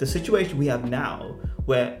 But the situation we have now,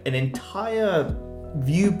 where an entire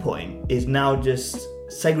viewpoint is now just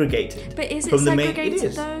segregated. But is it from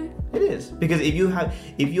segregated though? It is, because if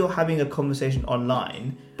you're having a conversation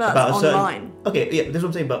online but about online. That's what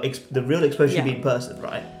I'm saying about the real exposure should be in person,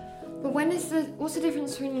 right? But what's the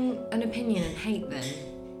difference between an opinion and hate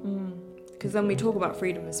then? Because then we talk about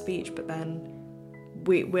freedom of speech, but then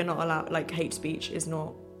we're not allowed, like hate speech is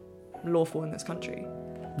not lawful in this country.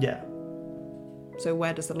 Yeah. So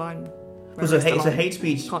where does the line? So hate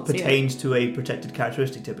speech pertains to a protected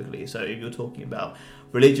characteristic typically. So if you're talking about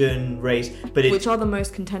religion, race, which are the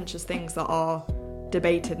most contentious things that are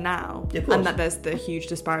debated now, and that there's the huge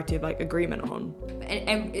disparity of like agreement on.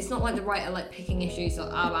 And it's not like the right are like picking issues that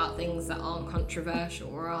are about things that aren't controversial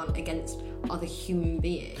or aren't against other human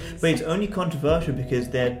beings. But it's only controversial because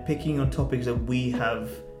they're picking on topics that we have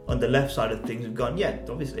on the left side of things. We've gone, yeah,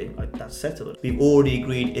 obviously that's settled. We've already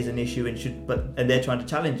agreed is an issue and they're trying to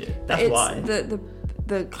challenge it. That's why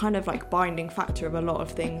the kind of like binding factor of a lot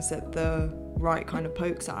of things that the right kind of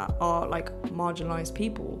pokes at are like marginalised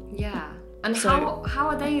people. Yeah. And how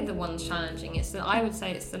are they the ones challenging it? So I would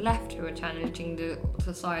say it's the left who are challenging the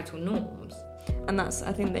societal norms. And that's,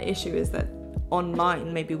 I think the issue is that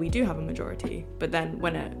online maybe we do have a majority, but then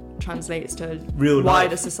when it translates to real wider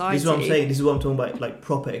life, society. This is what I'm saying. This is what I'm talking about, like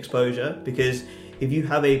proper exposure. Because if you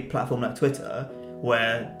have a platform like Twitter,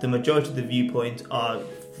 where the majority of the viewpoints are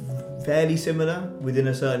fairly similar within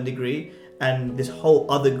a certain degree, and this whole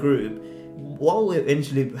other group, what will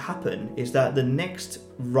eventually happen is that the next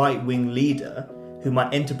right-wing leader who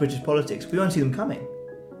might enter British politics, we won't see them coming.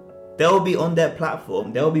 They'll be on their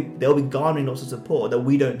platform, they'll be garnering lots of support that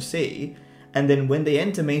we don't see, and then when they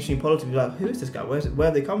enter mainstream politics, we're like, who is this guy? Where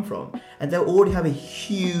have they come from? And they'll already have a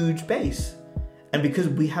huge base. And because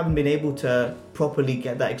we haven't been able to properly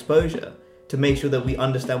get that exposure to make sure that we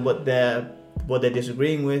understand what they're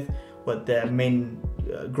disagreeing with, what their main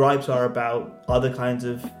gripes are about other kinds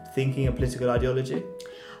of thinking and political ideology.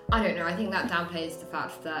 I don't know. I think that downplays the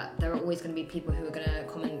fact that there are always going to be people who are going to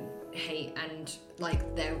comment, hate, and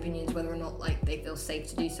like their opinions, whether or not like they feel safe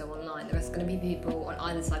to do so online. There's going to be people on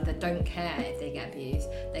either side that don't care if they get abused.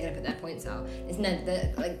 They're going to put their points out. It's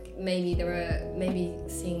never like maybe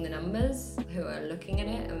seeing the numbers who are looking at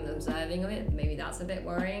it and observing it. Maybe that's a bit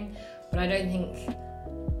worrying, but I don't think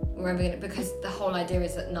we're ever going to, because the whole idea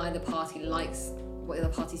is that neither party likes what the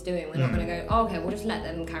other party's doing. We're not going to go, oh, okay, we'll just let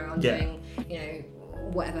them carry on doing,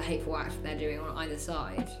 whatever hateful act they're doing on either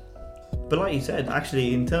side. But like you said,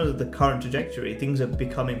 actually, in terms of the current trajectory, things are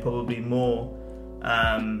becoming probably more,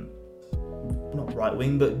 not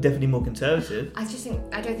right-wing, but definitely more conservative. I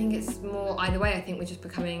don't think it's more either way. I think we're just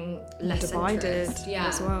becoming less divided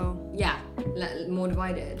as well. Yeah, more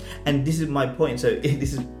divided. And this is my point. So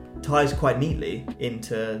this ties quite neatly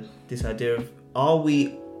into this idea of, are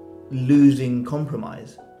we losing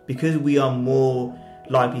compromise? Because we are more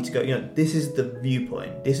likely to go, this is the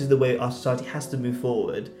viewpoint, this is the way our society has to move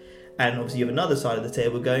forward, and obviously you have another side of the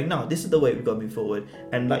table going, no, this is the way we've got to move forward.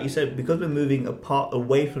 And like you said, because we're moving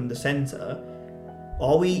away from the centre,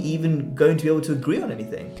 are we even going to be able to agree on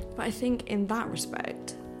anything? But I think in that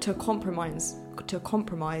respect, to compromise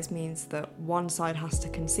means that one side has to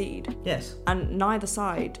concede. Yes. And neither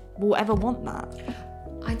side will ever want that.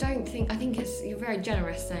 I think you're very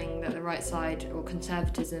generous saying that the right side or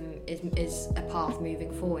conservatism is a path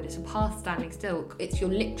moving forward. It's a path standing still. You're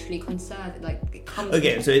literally conservative, like it comes.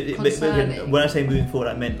 Okay, so when I say moving forward,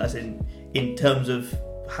 I meant as in terms of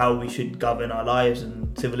how we should govern our lives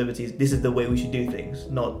and civil liberties. This is the way we should do things,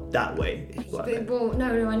 not that way. No,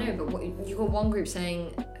 I know, but you've got one group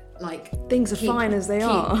saying like things are fine as they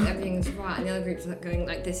are, everything's right, and the other group's going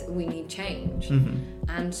like this, we need change.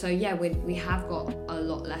 And so we have got a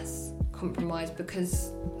lot less compromise,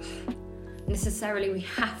 because necessarily we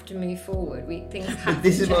have to move forward. Things have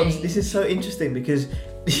to change. This is so interesting, because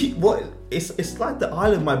it's like the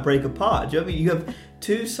island might break apart. Do you know what I mean? You have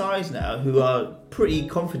two sides now who are pretty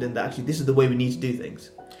confident that actually this is the way we need to do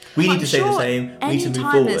things. We need to say the same. We need to move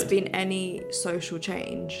forward. Anytime there's been any social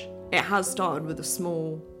change, it has started with a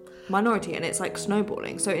small minority, and it's like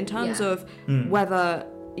snowballing. So in terms of whether,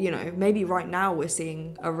 maybe right now we're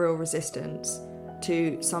seeing a real resistance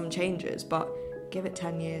to some changes, but give it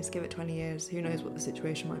 10 years, give it 20 years, who knows what the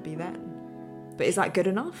situation might be then. But is that good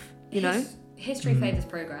enough? History favours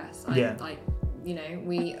progress.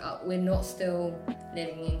 We're not still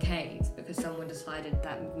living in caves because someone decided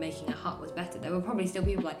that making a hut was better. There were probably still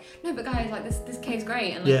people like, no, but guys, like this cave's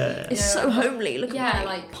great, and it's so homely. Look at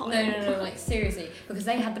no, like seriously, because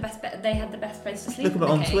they had the best place to sleep. Look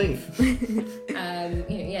at cave.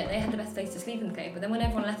 They had the best place to sleep in the cave. But then when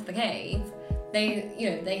everyone left the cave,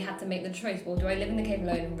 they had to make the choice. Well, do I live in the cave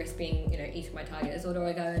alone and risk being, eaten by tigers, or do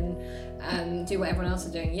I go and do what everyone else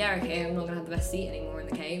is doing? Yeah, okay, I'm not gonna have the best seat anymore in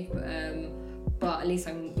the cave, but at least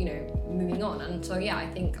I'm, moving on. And so I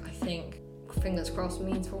think fingers crossed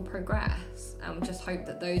means we'll progress, and we just hope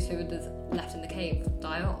that those who are left in the cave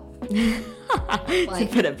die off. To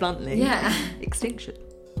put it bluntly. Yeah. Extinction.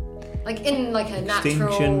 Like in like a natural...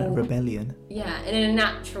 Extinction rebellion. Yeah, in a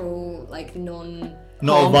natural, like non...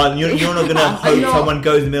 Not violent. You're not going to hope someone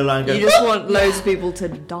goes in the middle and goes... You just want loads of people to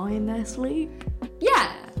die in their sleep?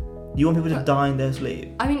 Yeah. You want people to die in their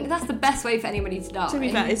sleep? I mean, that's the best way for anybody to die. To be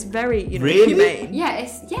fair, it's very, really? humane. Yeah,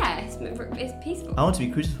 it's peaceful. I want to be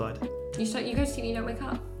crucified. You go to sleep and you don't wake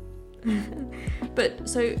up. But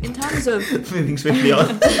so in terms of moving swiftly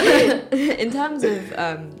on, in terms of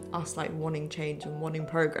us like wanting change and wanting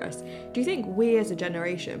progress, do you think we as a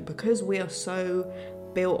generation, because we are so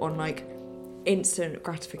built on like instant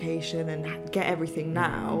gratification and get everything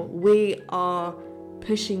now, we are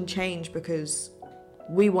pushing change because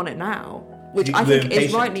we want it now, which I think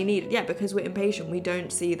is rightly needed. Yeah, because we're impatient. We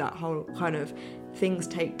don't see that whole kind of things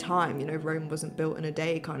take time. Rome wasn't built in a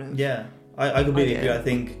day kind of. Yeah, I completely agree. I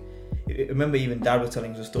think, remember even Dad was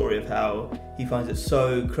telling us a story of how he finds it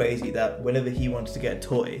so crazy that whenever he wanted to get a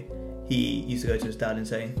toy, he used to go to his dad and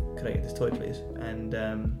say, could I get this toy please? And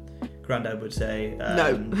Granddad would say,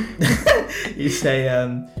 no. He'd say,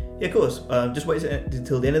 yeah, of course, just wait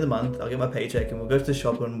until the end of the month, I'll get my paycheck and we'll go to the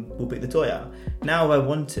shop and we'll pick the toy out. Now if I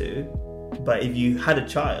want to, but if you had a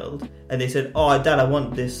child and they said, oh, Dad, I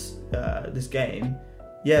want this game,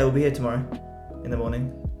 yeah, it'll be here tomorrow in the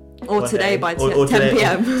morning. Or today by 10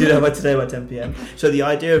 p.m. Today by 10 p.m. So the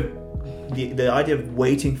idea of the idea of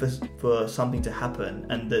waiting for something to happen,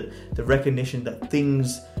 and the recognition that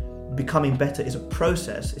things becoming better is a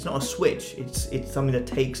process. It's not a switch. It's something that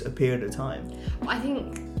takes a period of time. I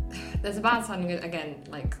think there's a bad side and good, again,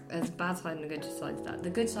 like there's a bad side and a good side to that. The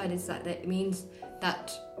good side is that it means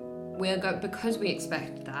that because we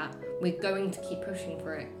expect that, we're going to keep pushing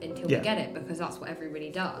for it until we get it, because that's what everybody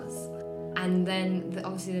does. And then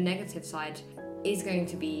obviously the negative side is going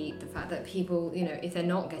to be the fact that people, you know, if they're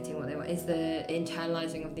not getting what they want, is the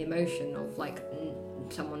internalizing of the emotion of like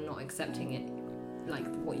someone not accepting it, like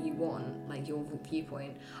what you want, like your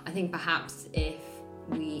viewpoint. I think perhaps if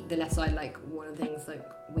the left side, like one of the things like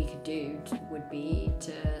we could do would be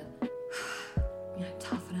to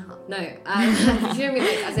toughen up. No, do you know what I mean?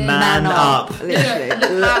 Like, as in, man up.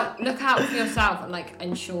 Look out for yourself and like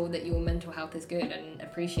ensure that your mental health is good, and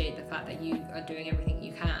appreciate the fact that you are doing everything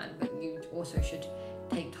you can, but you also should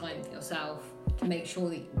take time for yourself to make sure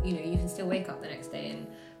that you know you can still wake up the next day and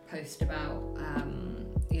post about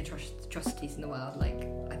the atrocities in the world. Like,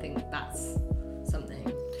 I think that's something.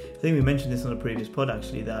 I think we mentioned this on a previous pod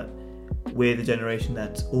actually, that we're the generation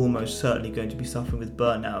that's almost certainly going to be suffering with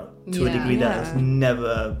burnout to a degree that has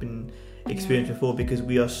never been experienced before, because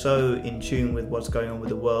we are so in tune with what's going on with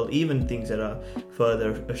the world, even things that are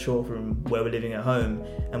further ashore from where we're living at home,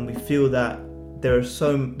 and we feel that there's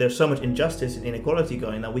so much injustice and inequality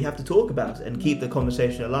going that we have to talk about it and keep the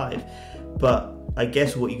conversation alive. But I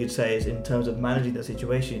guess what you could say is, in terms of managing that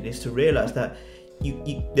situation, is to realize that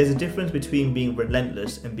there's a difference between being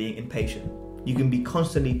relentless and being impatient. You can be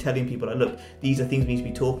constantly telling people, like, look, these are things we need to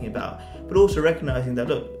be talking about, but also recognizing that,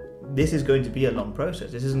 look, this is going to be a long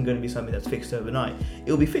process. This isn't going to be something that's fixed overnight.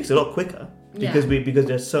 It will be fixed a lot quicker because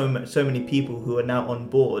there's so many people who are now on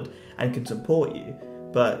board and can support you.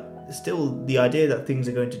 But still, the idea that things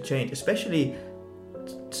are going to change, especially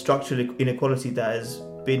structural inequality that has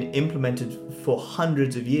been implemented for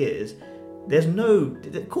hundreds of years,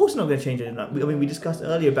 of course not going to change it enough. I mean, we discussed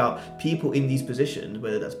earlier about people in these positions,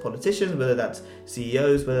 whether that's politicians, whether that's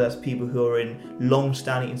CEOs, whether that's people who are in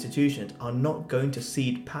long-standing institutions, are not going to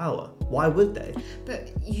cede power. Why would they? But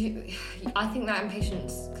I think that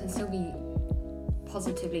impatience can still be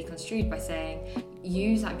positively construed by saying,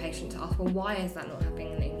 use that impatience to ask, well, why is that not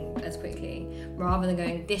happening as quickly? Rather than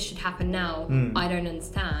going, this should happen now, I don't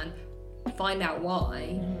understand. Find out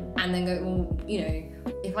why, and then go, well, you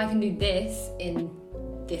know, if I can do this in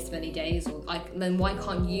this many days, then why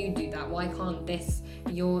can't you do that? Why can't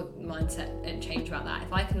your mindset and change about that?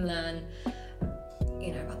 If I can learn,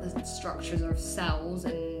 you know, about the structures of cells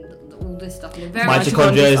and all this stuff,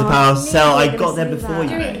 mitochondria is the power cell. I got there before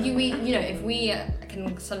you. You know, if we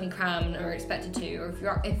can suddenly cram or are expected to,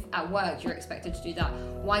 or if at work you're expected to do that,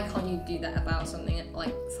 why can't you do that about something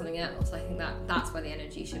else? I think that's where the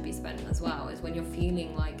energy should be spent as well, is when you're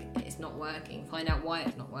feeling like it's not working, find out why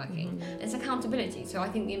it's not working. It's accountability. So I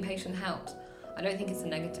think the impatience helps. I don't think it's a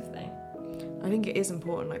negative thing. I think it is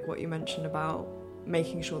important, like what you mentioned about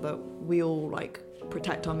making sure that we all like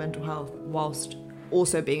protect our mental health whilst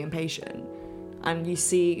also being impatient. And you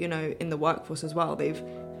see, you know, in the workforce as well,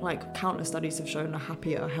 countless studies have shown a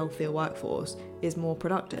happier, healthier workforce is more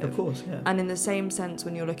productive. Of course, yeah. And in the same sense,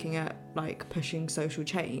 when you're looking at like pushing social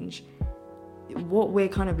change, what we're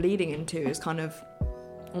kind of leading into is kind of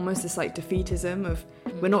almost this like defeatism of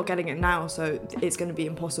we're not getting it now, so it's going to be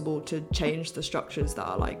impossible to change the structures that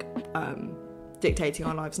are like dictating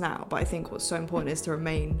our lives now. But I think what's so important is to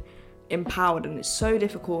remain empowered, and it's so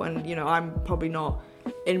difficult, and you know, I'm probably not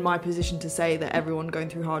in my position to say that everyone going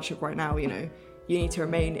through hardship right now, you know, you need to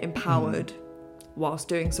remain empowered whilst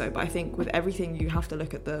doing so. But I think with everything you have to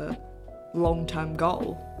look at the long-term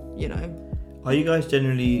goal, you know. Are you guys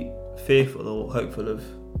generally fearful or hopeful of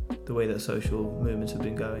the way that social movements have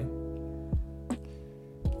been going?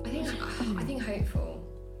 I think hopeful.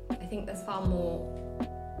 I think there's far more,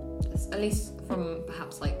 at least from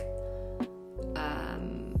perhaps like a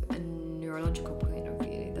neurological point of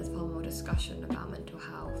view, there's far more discussion about mental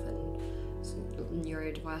health and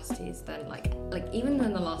neurodiversities than like even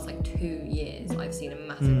in the last like 2 years I've seen a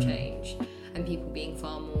massive change, and people being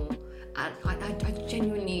far more, and I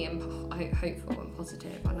genuinely am hopeful and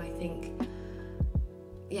positive, and I think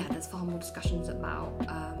there's far more discussions about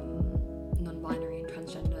non-binary and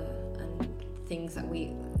transgender and things that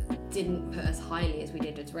we didn't put as highly as we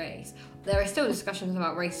did as race. There are still discussions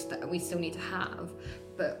about race that we still need to have,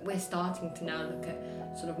 but we're starting to now look at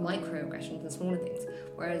sort of microaggressions and smaller things,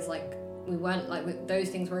 whereas like we weren't like those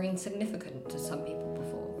things were insignificant to some people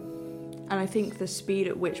before. And I think the speed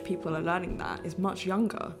at which people are learning that is much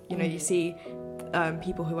younger. You know, you see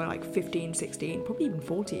people who are like 15, 16, probably even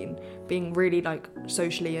 14, being really like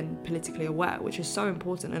socially and politically aware, which is so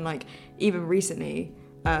important. And like even recently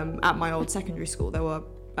at my old secondary school, there were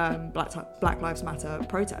Black Lives Matter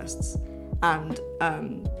protests and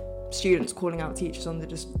students calling out teachers on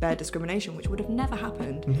their discrimination, which would have never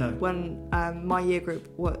happened when my year group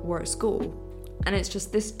were at school. And it's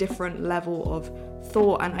just this different level of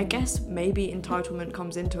thought, and I guess maybe entitlement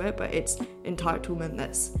comes into it, but it's entitlement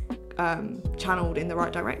that's channeled in the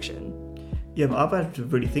right direction. Yeah, but I've had to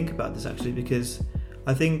really think about this actually, because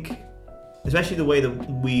I think, especially the way that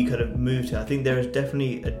we kind of moved here, I think there is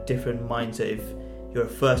definitely a different mindset if you're a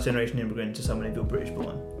first generation immigrant to someone if you're British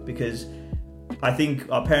born, because I think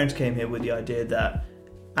our parents came here with the idea that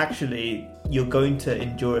actually you're going to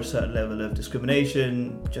endure a certain level of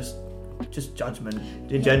discrimination, just judgment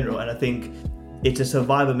in general, and I think it's a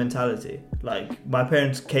survivor mentality. Like my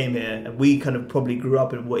parents came here and we kind of probably grew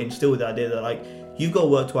up and were instilled with the idea that like you've got to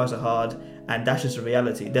work twice as hard, and that's just a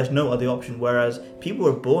reality. There's no other option. Whereas people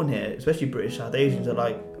who are born here, especially British South Asians, are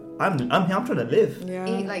like, I'm trying to live. Yeah.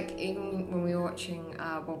 Like even when we were watching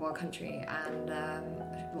Wild Wild Country, and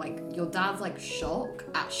like your dad's like shock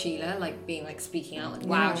at Sheila like being like speaking out like,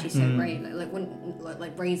 wow, she's so brave,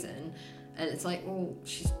 like brazen, and it's like, well,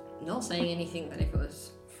 she's not saying anything that if it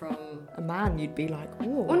was from a man you'd be like,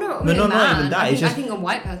 oh. Well, no, not even that. I think a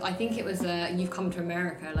white person. I think it was you've come to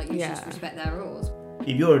America, like you should respect their rules.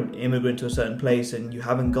 If you're an immigrant to a certain place and you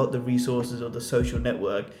haven't got the resources or the social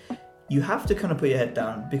network, you have to kind of put your head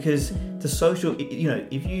down, because the social, you know,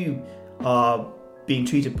 if you are being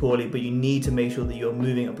treated poorly but you need to make sure that you're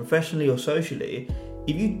moving up professionally or socially,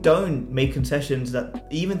 if you don't make concessions, that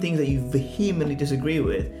even things that you vehemently disagree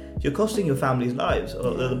with, you're costing your family's lives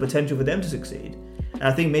or the potential for them to succeed. And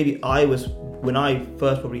I think maybe when I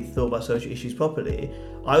first probably thought about social issues properly,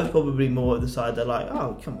 I was probably more of the side that like,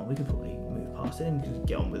 oh, come on, we can probably move past it and just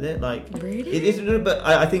get on with it. Like, really? But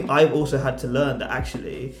I think I've also had to learn that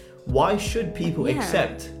actually, why should people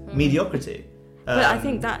accept mediocrity? But I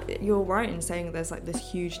think that you're right in saying there's like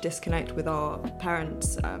this huge disconnect with our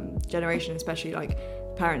parents' generation, especially like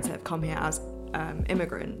parents that have come here as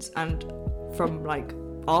immigrants, and from like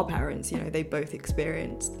our parents, you know, they both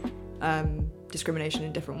experienced discrimination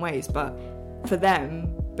in different ways, but for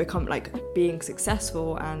them become like being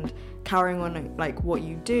successful and carrying on like what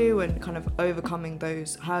you do and kind of overcoming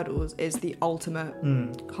those hurdles is the ultimate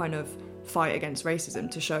kind of fight against racism,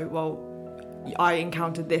 to show, well, I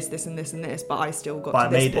encountered this and this and this, but I still got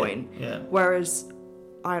to this point. Whereas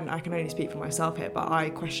I can only speak for myself here, but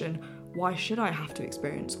I question, why should I have to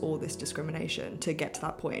experience all this discrimination to get to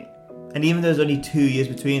that point? And even though there's only 2 years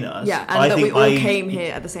between us, and I that we all came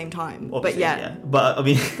here at the same time. But but I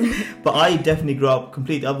mean, but I definitely grew up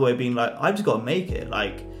completely the other way, being like, I've just got to make it.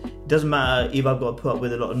 Like, it doesn't matter if I've got to put up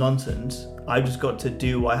with a lot of nonsense. I've just got to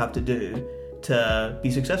do what I have to do to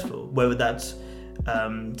be successful, whether that's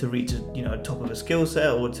to reach a top of a skill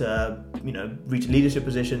set or to reach a leadership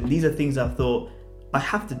position. These are things I've thought I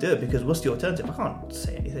have to do it, because what's the alternative? I can't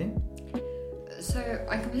say anything. So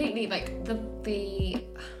I completely like the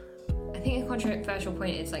I think a controversial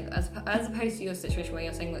point is like as opposed to your situation where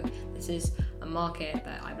you're saying that this is a market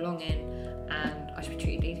that I belong in and I should be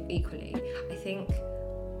treated equally. I think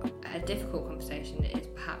a difficult conversation is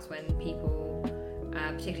perhaps when people,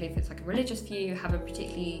 particularly if it's like a religious view, have a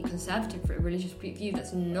particularly conservative religious view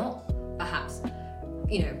that's not perhaps,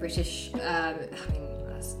 British. I mean,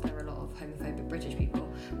 there are a lot of homophobic British people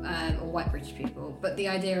or white British people, but the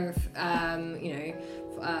idea of,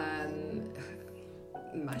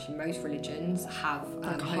 actually most religions have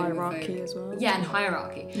like hierarchy as well. Yeah, and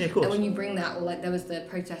hierarchy. Yeah, of course. And when you bring that, or like there was the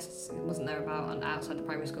protests, wasn't there, about outside the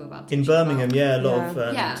primary school about in Birmingham, a lot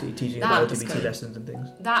of teaching about LGBT LGBT lessons and things.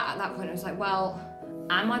 That at that point it was like, well,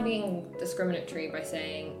 am I being discriminatory by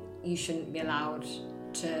saying you shouldn't be allowed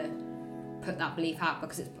to put that belief out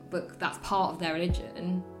because that's part of their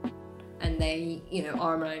religion, and they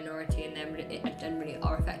are a minority and they generally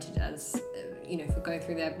are affected as for going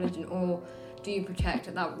through their religion, or do you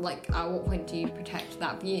protect that? Like, at what point do you protect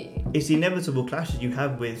that view? It's the inevitable clashes you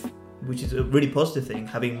have with, which is a really positive thing,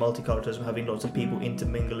 having multiculturalism, having lots of people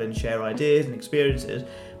intermingle and share ideas and experiences.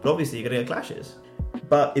 But obviously, you're going to get clashes.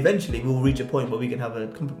 But eventually, we'll reach a point where we can have a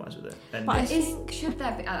compromise with it. And but should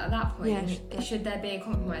there be at that point? Yeah. Should there be a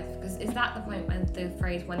compromise? Because is that the point when the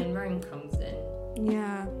phrase "when in Rome" comes in?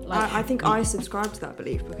 Yeah, I think I subscribe to that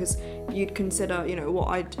belief, because you'd consider, what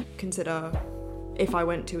I'd consider if I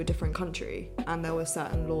went to a different country and there were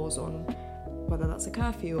certain laws on whether that's a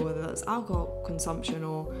curfew or whether that's alcohol consumption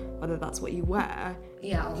or whether that's what you wear,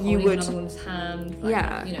 Yeah, or you holding would, another one's hand. Like,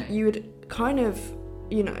 yeah, you know. you would kind of,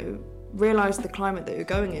 you know, realise the climate that you're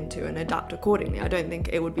going into and adapt accordingly. I don't think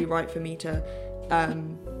it would be right for me to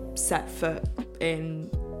set foot in,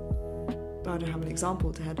 I don't have an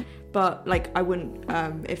example to head, but like I wouldn't,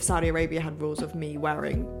 if Saudi Arabia had rules of me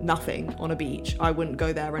wearing nothing on a beach, I wouldn't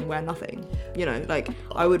go there and wear nothing. You know, like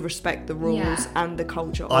I would respect the rules and the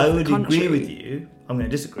culture of the country. I would agree with you. I'm going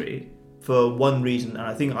to disagree for one reason, and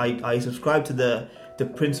I think I subscribe to the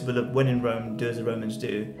principle of when in Rome, do as the Romans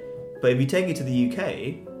do. But if you take it to the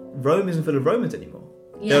UK, Rome isn't full of Romans anymore.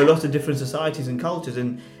 Yeah. There are lots of different societies and cultures,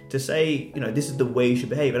 and to say, you know, this is the way you should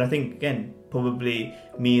behave, and I think, again, probably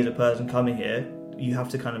me as a person coming here, you have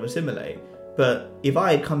to kind of assimilate. But if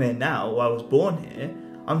I had come here now, or I was born here,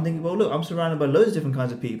 I'm thinking, well, look, I'm surrounded by loads of different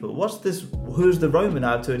kinds of people. What's this? Who's the Roman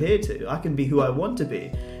I have to adhere to? I can be who I want to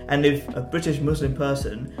be. And if a British Muslim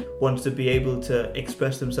person wants to be able to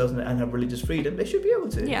express themselves and have religious freedom, they should be able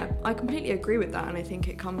to. Yeah, I completely agree with that. And I think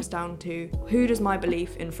it comes down to, who does my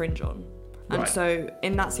belief infringe on? And Right. so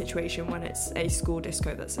in that situation, when it's a school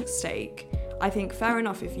disco that's at stake, I think fair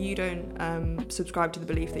enough if you don't subscribe to the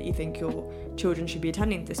belief that you think your children should be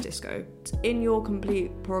attending this disco. It's in your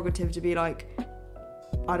complete prerogative to be like,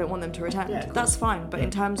 I don't want them to attend. Yeah, that's fine. But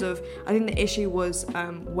in terms of, I think the issue was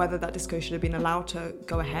whether that disco should have been allowed to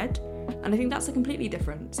go ahead. And I think that's a completely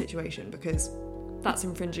different situation because that's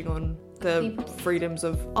infringing on the freedoms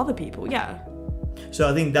of other people. Yeah. So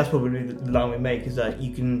I think that's probably the line we make, is that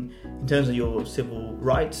you can, in terms of your civil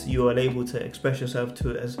rights, you are able to express yourself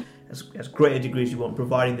to as great a degree as you want,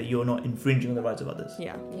 providing that you're not infringing on the rights of others.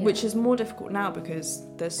 Yeah, which is more difficult now because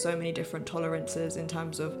there's so many different tolerances in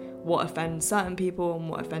terms of what offends certain people and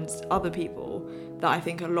what offends other people, that I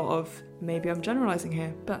think a lot of, maybe I'm generalising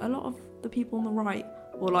here, but a lot of the people on the right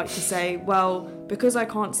will like to say, well, because I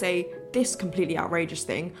can't say this completely outrageous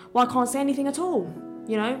thing, well, I can't say anything at all,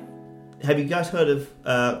 you know? Have you guys heard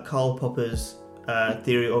of Karl Popper's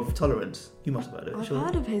theory of tolerance? You must have heard of it. I've surely.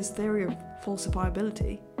 heard of his theory of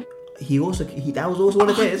falsifiability. That was also one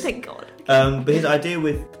of his. Thank God. But his idea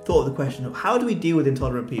thought of the question of, how do we deal with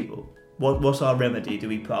intolerant people? What's our remedy? Do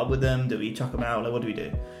we put up with them? Do we chuck them out? Like, what do we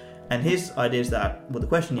do? And his idea is that, well, the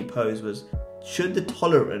question he posed was, should the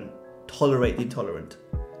tolerant tolerate the intolerant?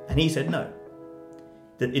 And he said no.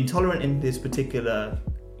 The intolerant in this particular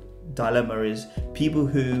dilemma is people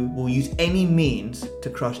who will use any means to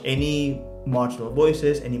crush any marginal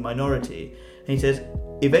voices, any minority. And he says,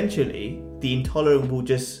 eventually, the intolerant will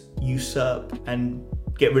just usurp and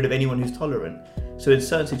get rid of anyone who's tolerant. So in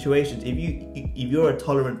certain situations, if you're a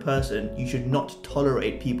tolerant person, you should not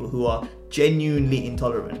tolerate people who are genuinely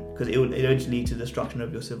intolerant, because it will eventually lead to the destruction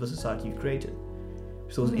of your civil society you've created.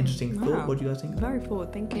 So it was an interesting thought. What do you guys think? Very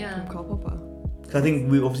forward thinking from Karl Popper. I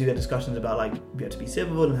think we obviously had discussions about, like, we have to be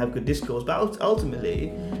civil and have good discourse, but ultimately,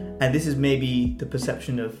 and this is maybe the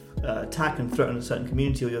perception of attack and threat on a certain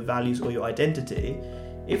community or your values or your identity,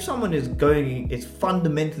 if someone is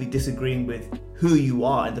fundamentally disagreeing with who you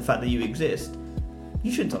are and the fact that you exist,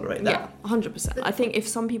 you shouldn't tolerate that. Yeah, 100%. I think if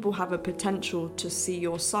some people have a potential to see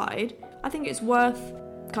your side, I think it's worth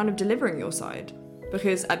kind of delivering your side.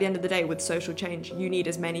 Because at the end of the day, with social change, you need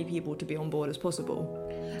as many people to be on board as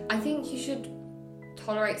possible. I think you should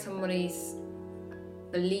tolerate somebody's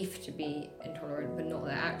belief to be intolerant, but not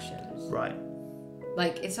their actions. Right.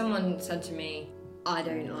 Like, if someone said to me, I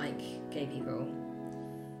don't like gay people,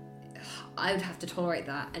 I would have to tolerate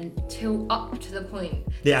that until up to the point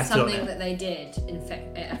something that they did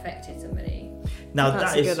it affected somebody. Now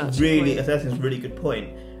that's a really good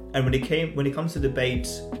point. And when it comes to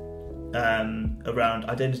debates around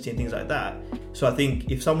identity and things like that, so I think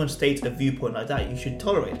if someone states a viewpoint like that, you should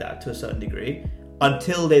tolerate that to a certain degree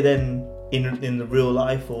until they then in the real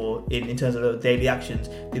life or in terms of their daily actions,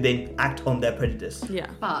 they then act on their prejudice. Yeah.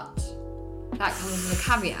 But that comes with a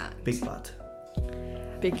caveat. Big but.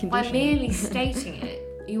 Big condition. By merely stating it,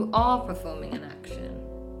 you are performing an action.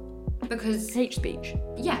 Because hate speech.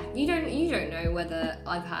 Yeah, you don't know whether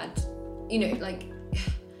I've had, like,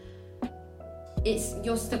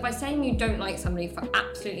 you're by saying you don't like somebody for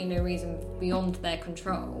absolutely no reason beyond their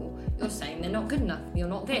control, you're saying they're not good enough, you're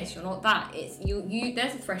not this, you're not that. It's you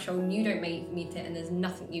there's a threshold and you don't meet it and there's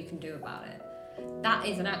nothing you can do about it. That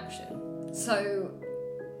is an action. So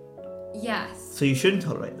yes. So you shouldn't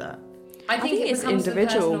tolerate that. I think it's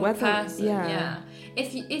individual, person. Yeah.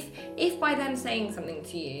 If by them saying something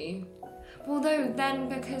to you, well, though, then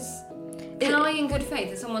because can I, in good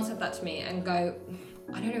faith, if someone said that to me and go,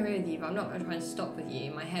 I don't agree with you, but I'm not going to try and stop with you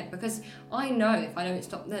in my head, because I know if I don't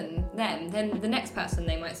stop them, then the next person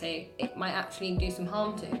they might say it might actually do some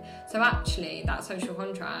harm to. So actually, that social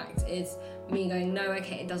contract is me going, no,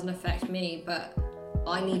 okay, it doesn't affect me, but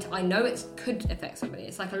I know it could affect somebody.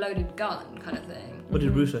 It's like a loaded gun kind of thing. What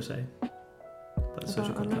did Rousseau say about the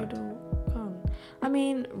social contract? I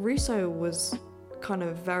mean, Rousseau was kind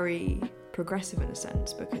of very progressive in a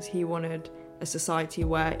sense, because he wanted a society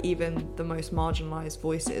where even the most marginalised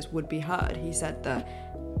voices would be heard. He said that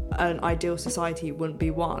an ideal society wouldn't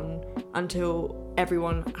be one until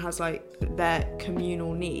everyone has like their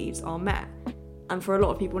communal needs are met. And for a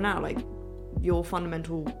lot of people now, like, your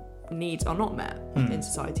fundamental needs are not met in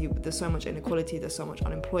society. There's so much inequality, there's so much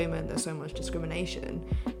unemployment, there's so much discrimination.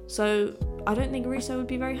 So I don't think Rousseau would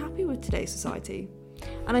be very happy with today's society.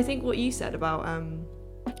 And I think what you said about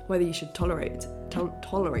whether you should tolerate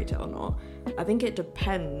it or not, I think it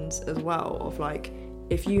depends as well of like,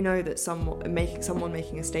 if you know that someone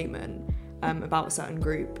making a statement about a certain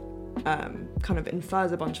group kind of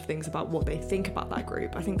infers a bunch of things about what they think about that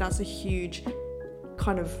group, I think that's a huge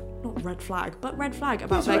kind of, not red flag, but red flag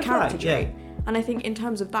about their character trait. And I think in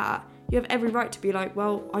terms of that, you have every right to be like,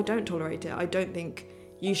 well, I don't tolerate it. I don't think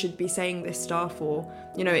you should be saying this stuff, or,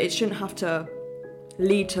 you know, it shouldn't have to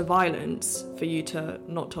lead to violence for you to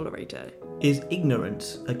not tolerate it. Is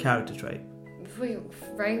ignorance a character trait? Very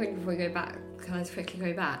quickly before we go back, can I just quickly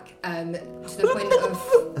go back to the point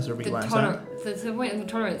of That's a rewind to the point of the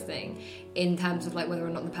tolerance thing, in terms of like whether or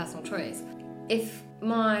not the personal choice. If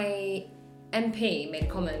my MP made a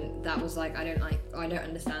comment that was like, I don't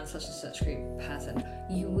understand such and such group person,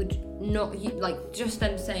 you would not, like, just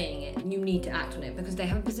them saying it, you need to act on it, because they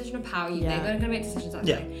have a position of power. They're going to make decisions that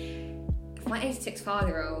way. If my 86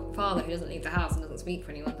 father who doesn't leave the house and doesn't speak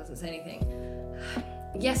for anyone, doesn't say anything,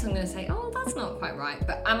 yes, I'm going to say, oh, that's not quite right,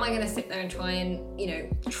 but am I going to sit there and try and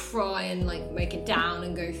like make it down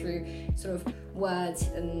and go through sort of words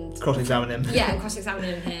and cross-examine him? Yeah, and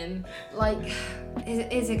cross-examining him. Like,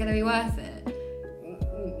 is it going to be worth it?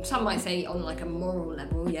 Some might say on like a moral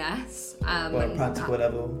level, yes. Or a practical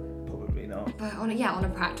level, probably not. But on a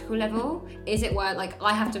practical level, is it worth, like,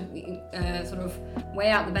 I have to sort of weigh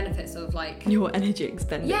out the benefits of like your energy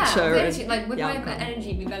expenditure. Yeah, like, would my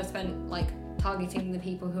energy be better spent like targeting the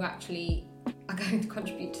people who actually are going to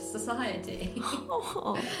contribute to society?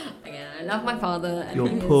 Again, I love my father. And your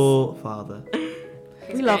poor father.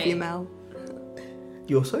 We love you, Mel.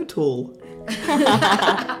 You're so tall.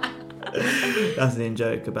 That's an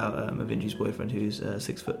in-joke about Avinji's boyfriend, who's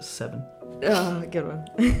 6'7". Oh, good one.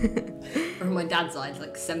 From my dad's side,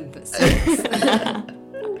 like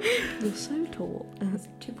 7'6". You're so tall. It's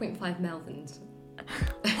 2.5 Melvins.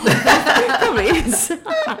 Probably is.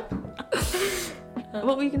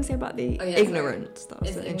 What were you going to say about the ignorance? That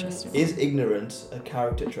was interesting. Is ignorance a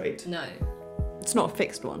character trait? No. It's not a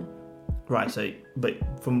fixed one. Right, so, but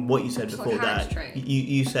from what you said it's before that,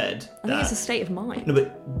 you said that... I think it's a state of mind. No,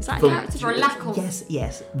 but... Is that a character trait? Lack of...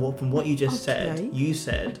 Yes. Well, from what you just said, you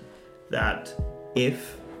said that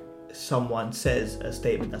if someone says a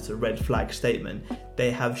statement that's a red flag statement,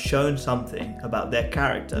 they have shown something about their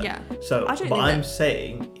character. Yeah. So, but I'm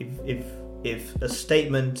saying, if a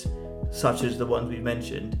statement such as the ones we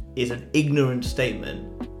mentioned is an ignorant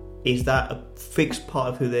statement, is that a fixed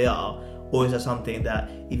part of who they are? Or is that something that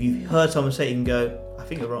if you've heard someone say it, you can go, I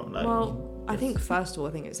think you're wrong? Like, well, I think first of all,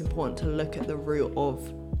 I think it's important to look at the root of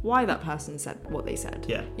why that person said what they said.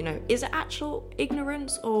 Yeah. You know, is it actual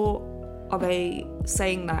ignorance, or are they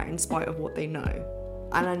saying that in spite of what they know?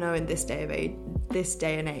 And I know in this day and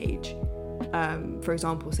age, for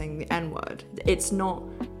example, saying the N-word, it's not,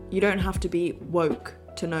 you don't have to be woke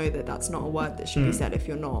to know that that's not a word that should be said if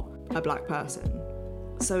you're not a black person.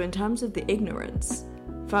 So in terms of the ignorance,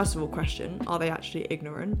 first of all, question, are they actually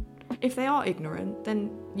ignorant? If they are ignorant,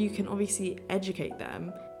 then you can obviously educate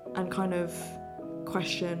them and kind of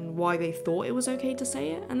question why they thought it was okay to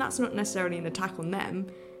say it. And that's not necessarily an attack on them.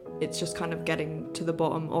 It's just kind of getting to the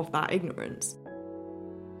bottom of that ignorance.